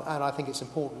 and I think it's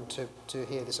important to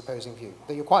hear this opposing view.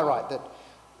 But you're quite right that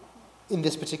in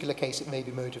this particular case it may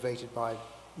be motivated by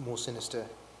more sinister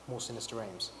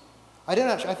aims. I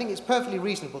think it's perfectly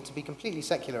reasonable to be completely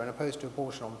secular and opposed to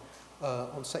abortion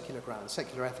on secular grounds,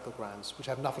 secular ethical grounds, which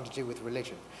have nothing to do with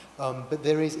religion. But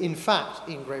there is, in fact,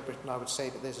 in Great Britain, I would say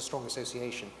that there's a strong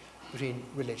association between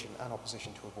religion and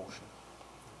opposition to abortion.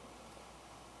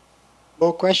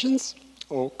 More questions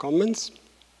or comments?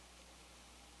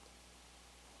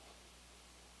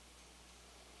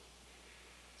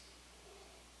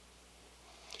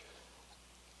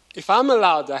 if I'm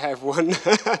allowed, I have one. In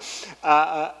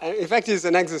fact, it's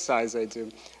an exercise I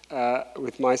do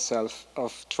with myself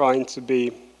of trying to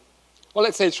be, well,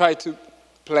 let's say try to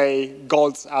play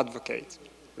God's advocate,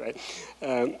 right?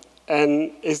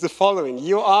 And it's the following.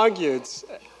 You argued,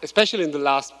 especially in the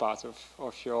last part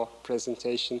of your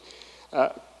presentation,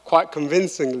 quite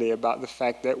convincingly about the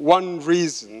fact that one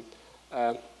reason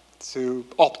to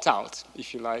opt out,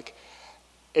 if you like,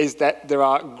 is that there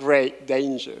are great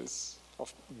dangers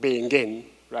of being in,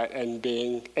 right, and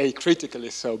being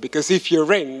acritically so. Because if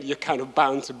you're in, you're kind of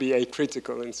bound to be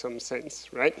acritical in some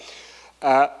sense, right?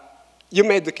 You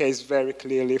made the case very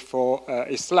clearly for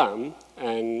Islam,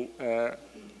 and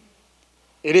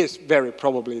it is very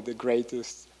probably the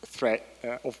greatest threat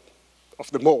of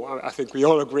them all. I think we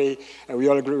all agree, and we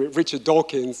all agree with Richard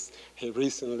Dawkins. He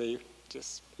recently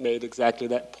just made exactly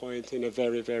that point in a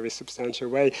very, very substantial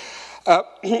way.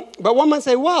 But one might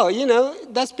say, well, you know,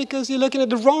 that's because you're looking at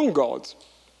the wrong God.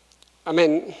 I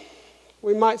mean,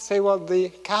 we might say, well,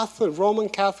 the Roman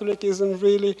Catholic isn't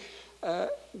really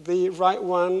the right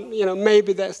one. You know,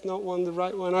 maybe that's not the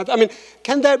right one. I mean,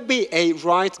 can there be a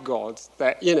right God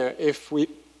that, you know, if we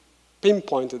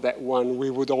pinpointed that one, we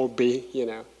would all be, you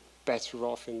know, better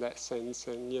off in that sense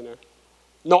and, you know,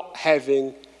 not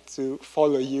having to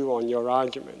follow you on your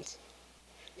argument?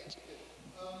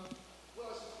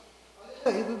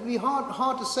 It would be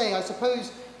hard to say. I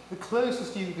suppose the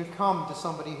closest you could come to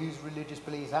somebody whose religious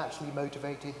beliefs actually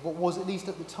motivated what was, at least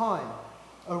at the time,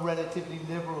 a relatively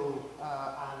liberal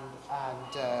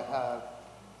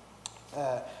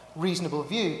and reasonable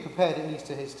view, compared at least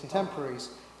to his contemporaries,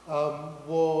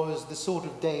 was the sort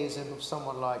of deism of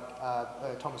someone like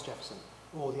Thomas Jefferson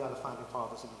or the other founding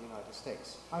fathers of the United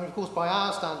States. I mean, of course, by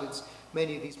our standards,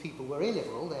 many of these people were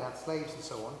illiberal, they had slaves and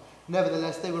so on.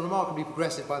 Nevertheless, they were remarkably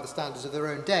progressive by the standards of their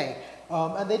own day.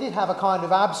 And they did have a kind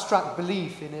of abstract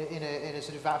belief in a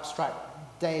sort of abstract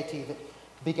deity that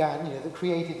began, you know, that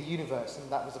created the universe, and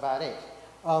that was about it.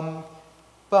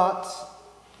 But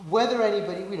whether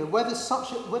anybody, you know, whether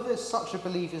such a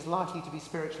belief is likely to be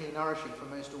spiritually nourishing for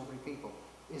most ordinary people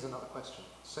is another question.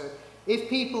 So if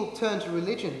people turn to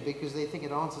religion because they think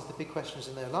it answers the big questions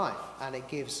in their life and it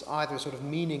gives either a sort of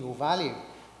meaning or value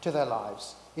to their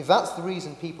lives, if that's the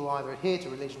reason people either adhere to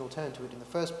religion or turn to it in the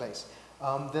first place,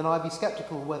 then I'd be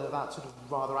sceptical whether that sort of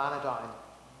rather anodyne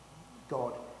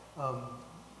God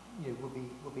you know,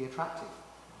 would be attractive.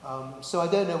 So I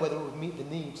don't know whether it would meet the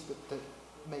needs that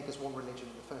make us want religion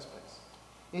in the first place.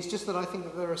 It's just that I think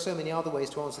that there are so many other ways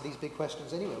to answer these big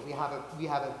questions anyway. We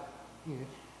have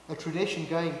a tradition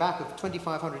going back of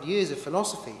 2,500 years of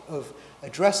philosophy of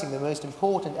addressing the most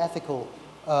important ethical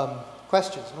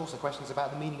questions, and also questions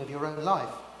about the meaning of your own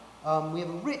life. We have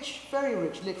a rich, very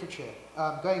rich literature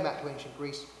going back to ancient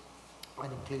Greece,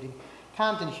 and including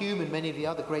Kant and Hume and many of the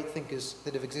other great thinkers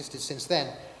that have existed since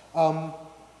then.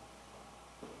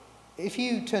 If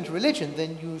you turn to religion,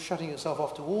 then you're shutting yourself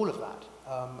off to all of that,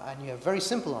 and you have very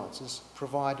simple answers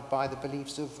provided by the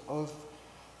beliefs of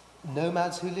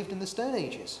nomads who lived in the Stone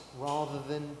Ages, rather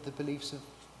than the beliefs of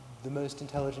the most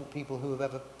intelligent people who have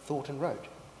ever thought and wrote.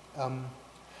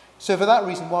 So for that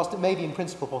reason, whilst it may be in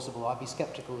principle possible, I'd be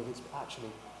sceptical of it's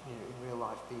actually, you know, in real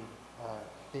life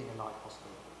being a life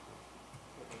possibility.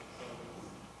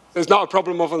 There's not a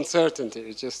problem of uncertainty.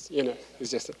 It's just, you know,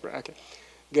 it's just okay.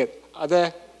 Good. Are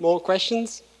there more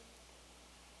questions?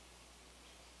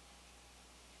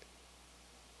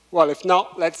 Well, if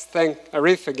not, let's thank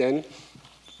Arif again.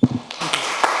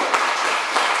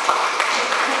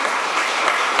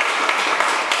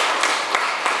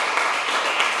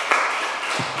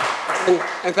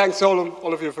 And thanks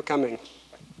all of you for coming.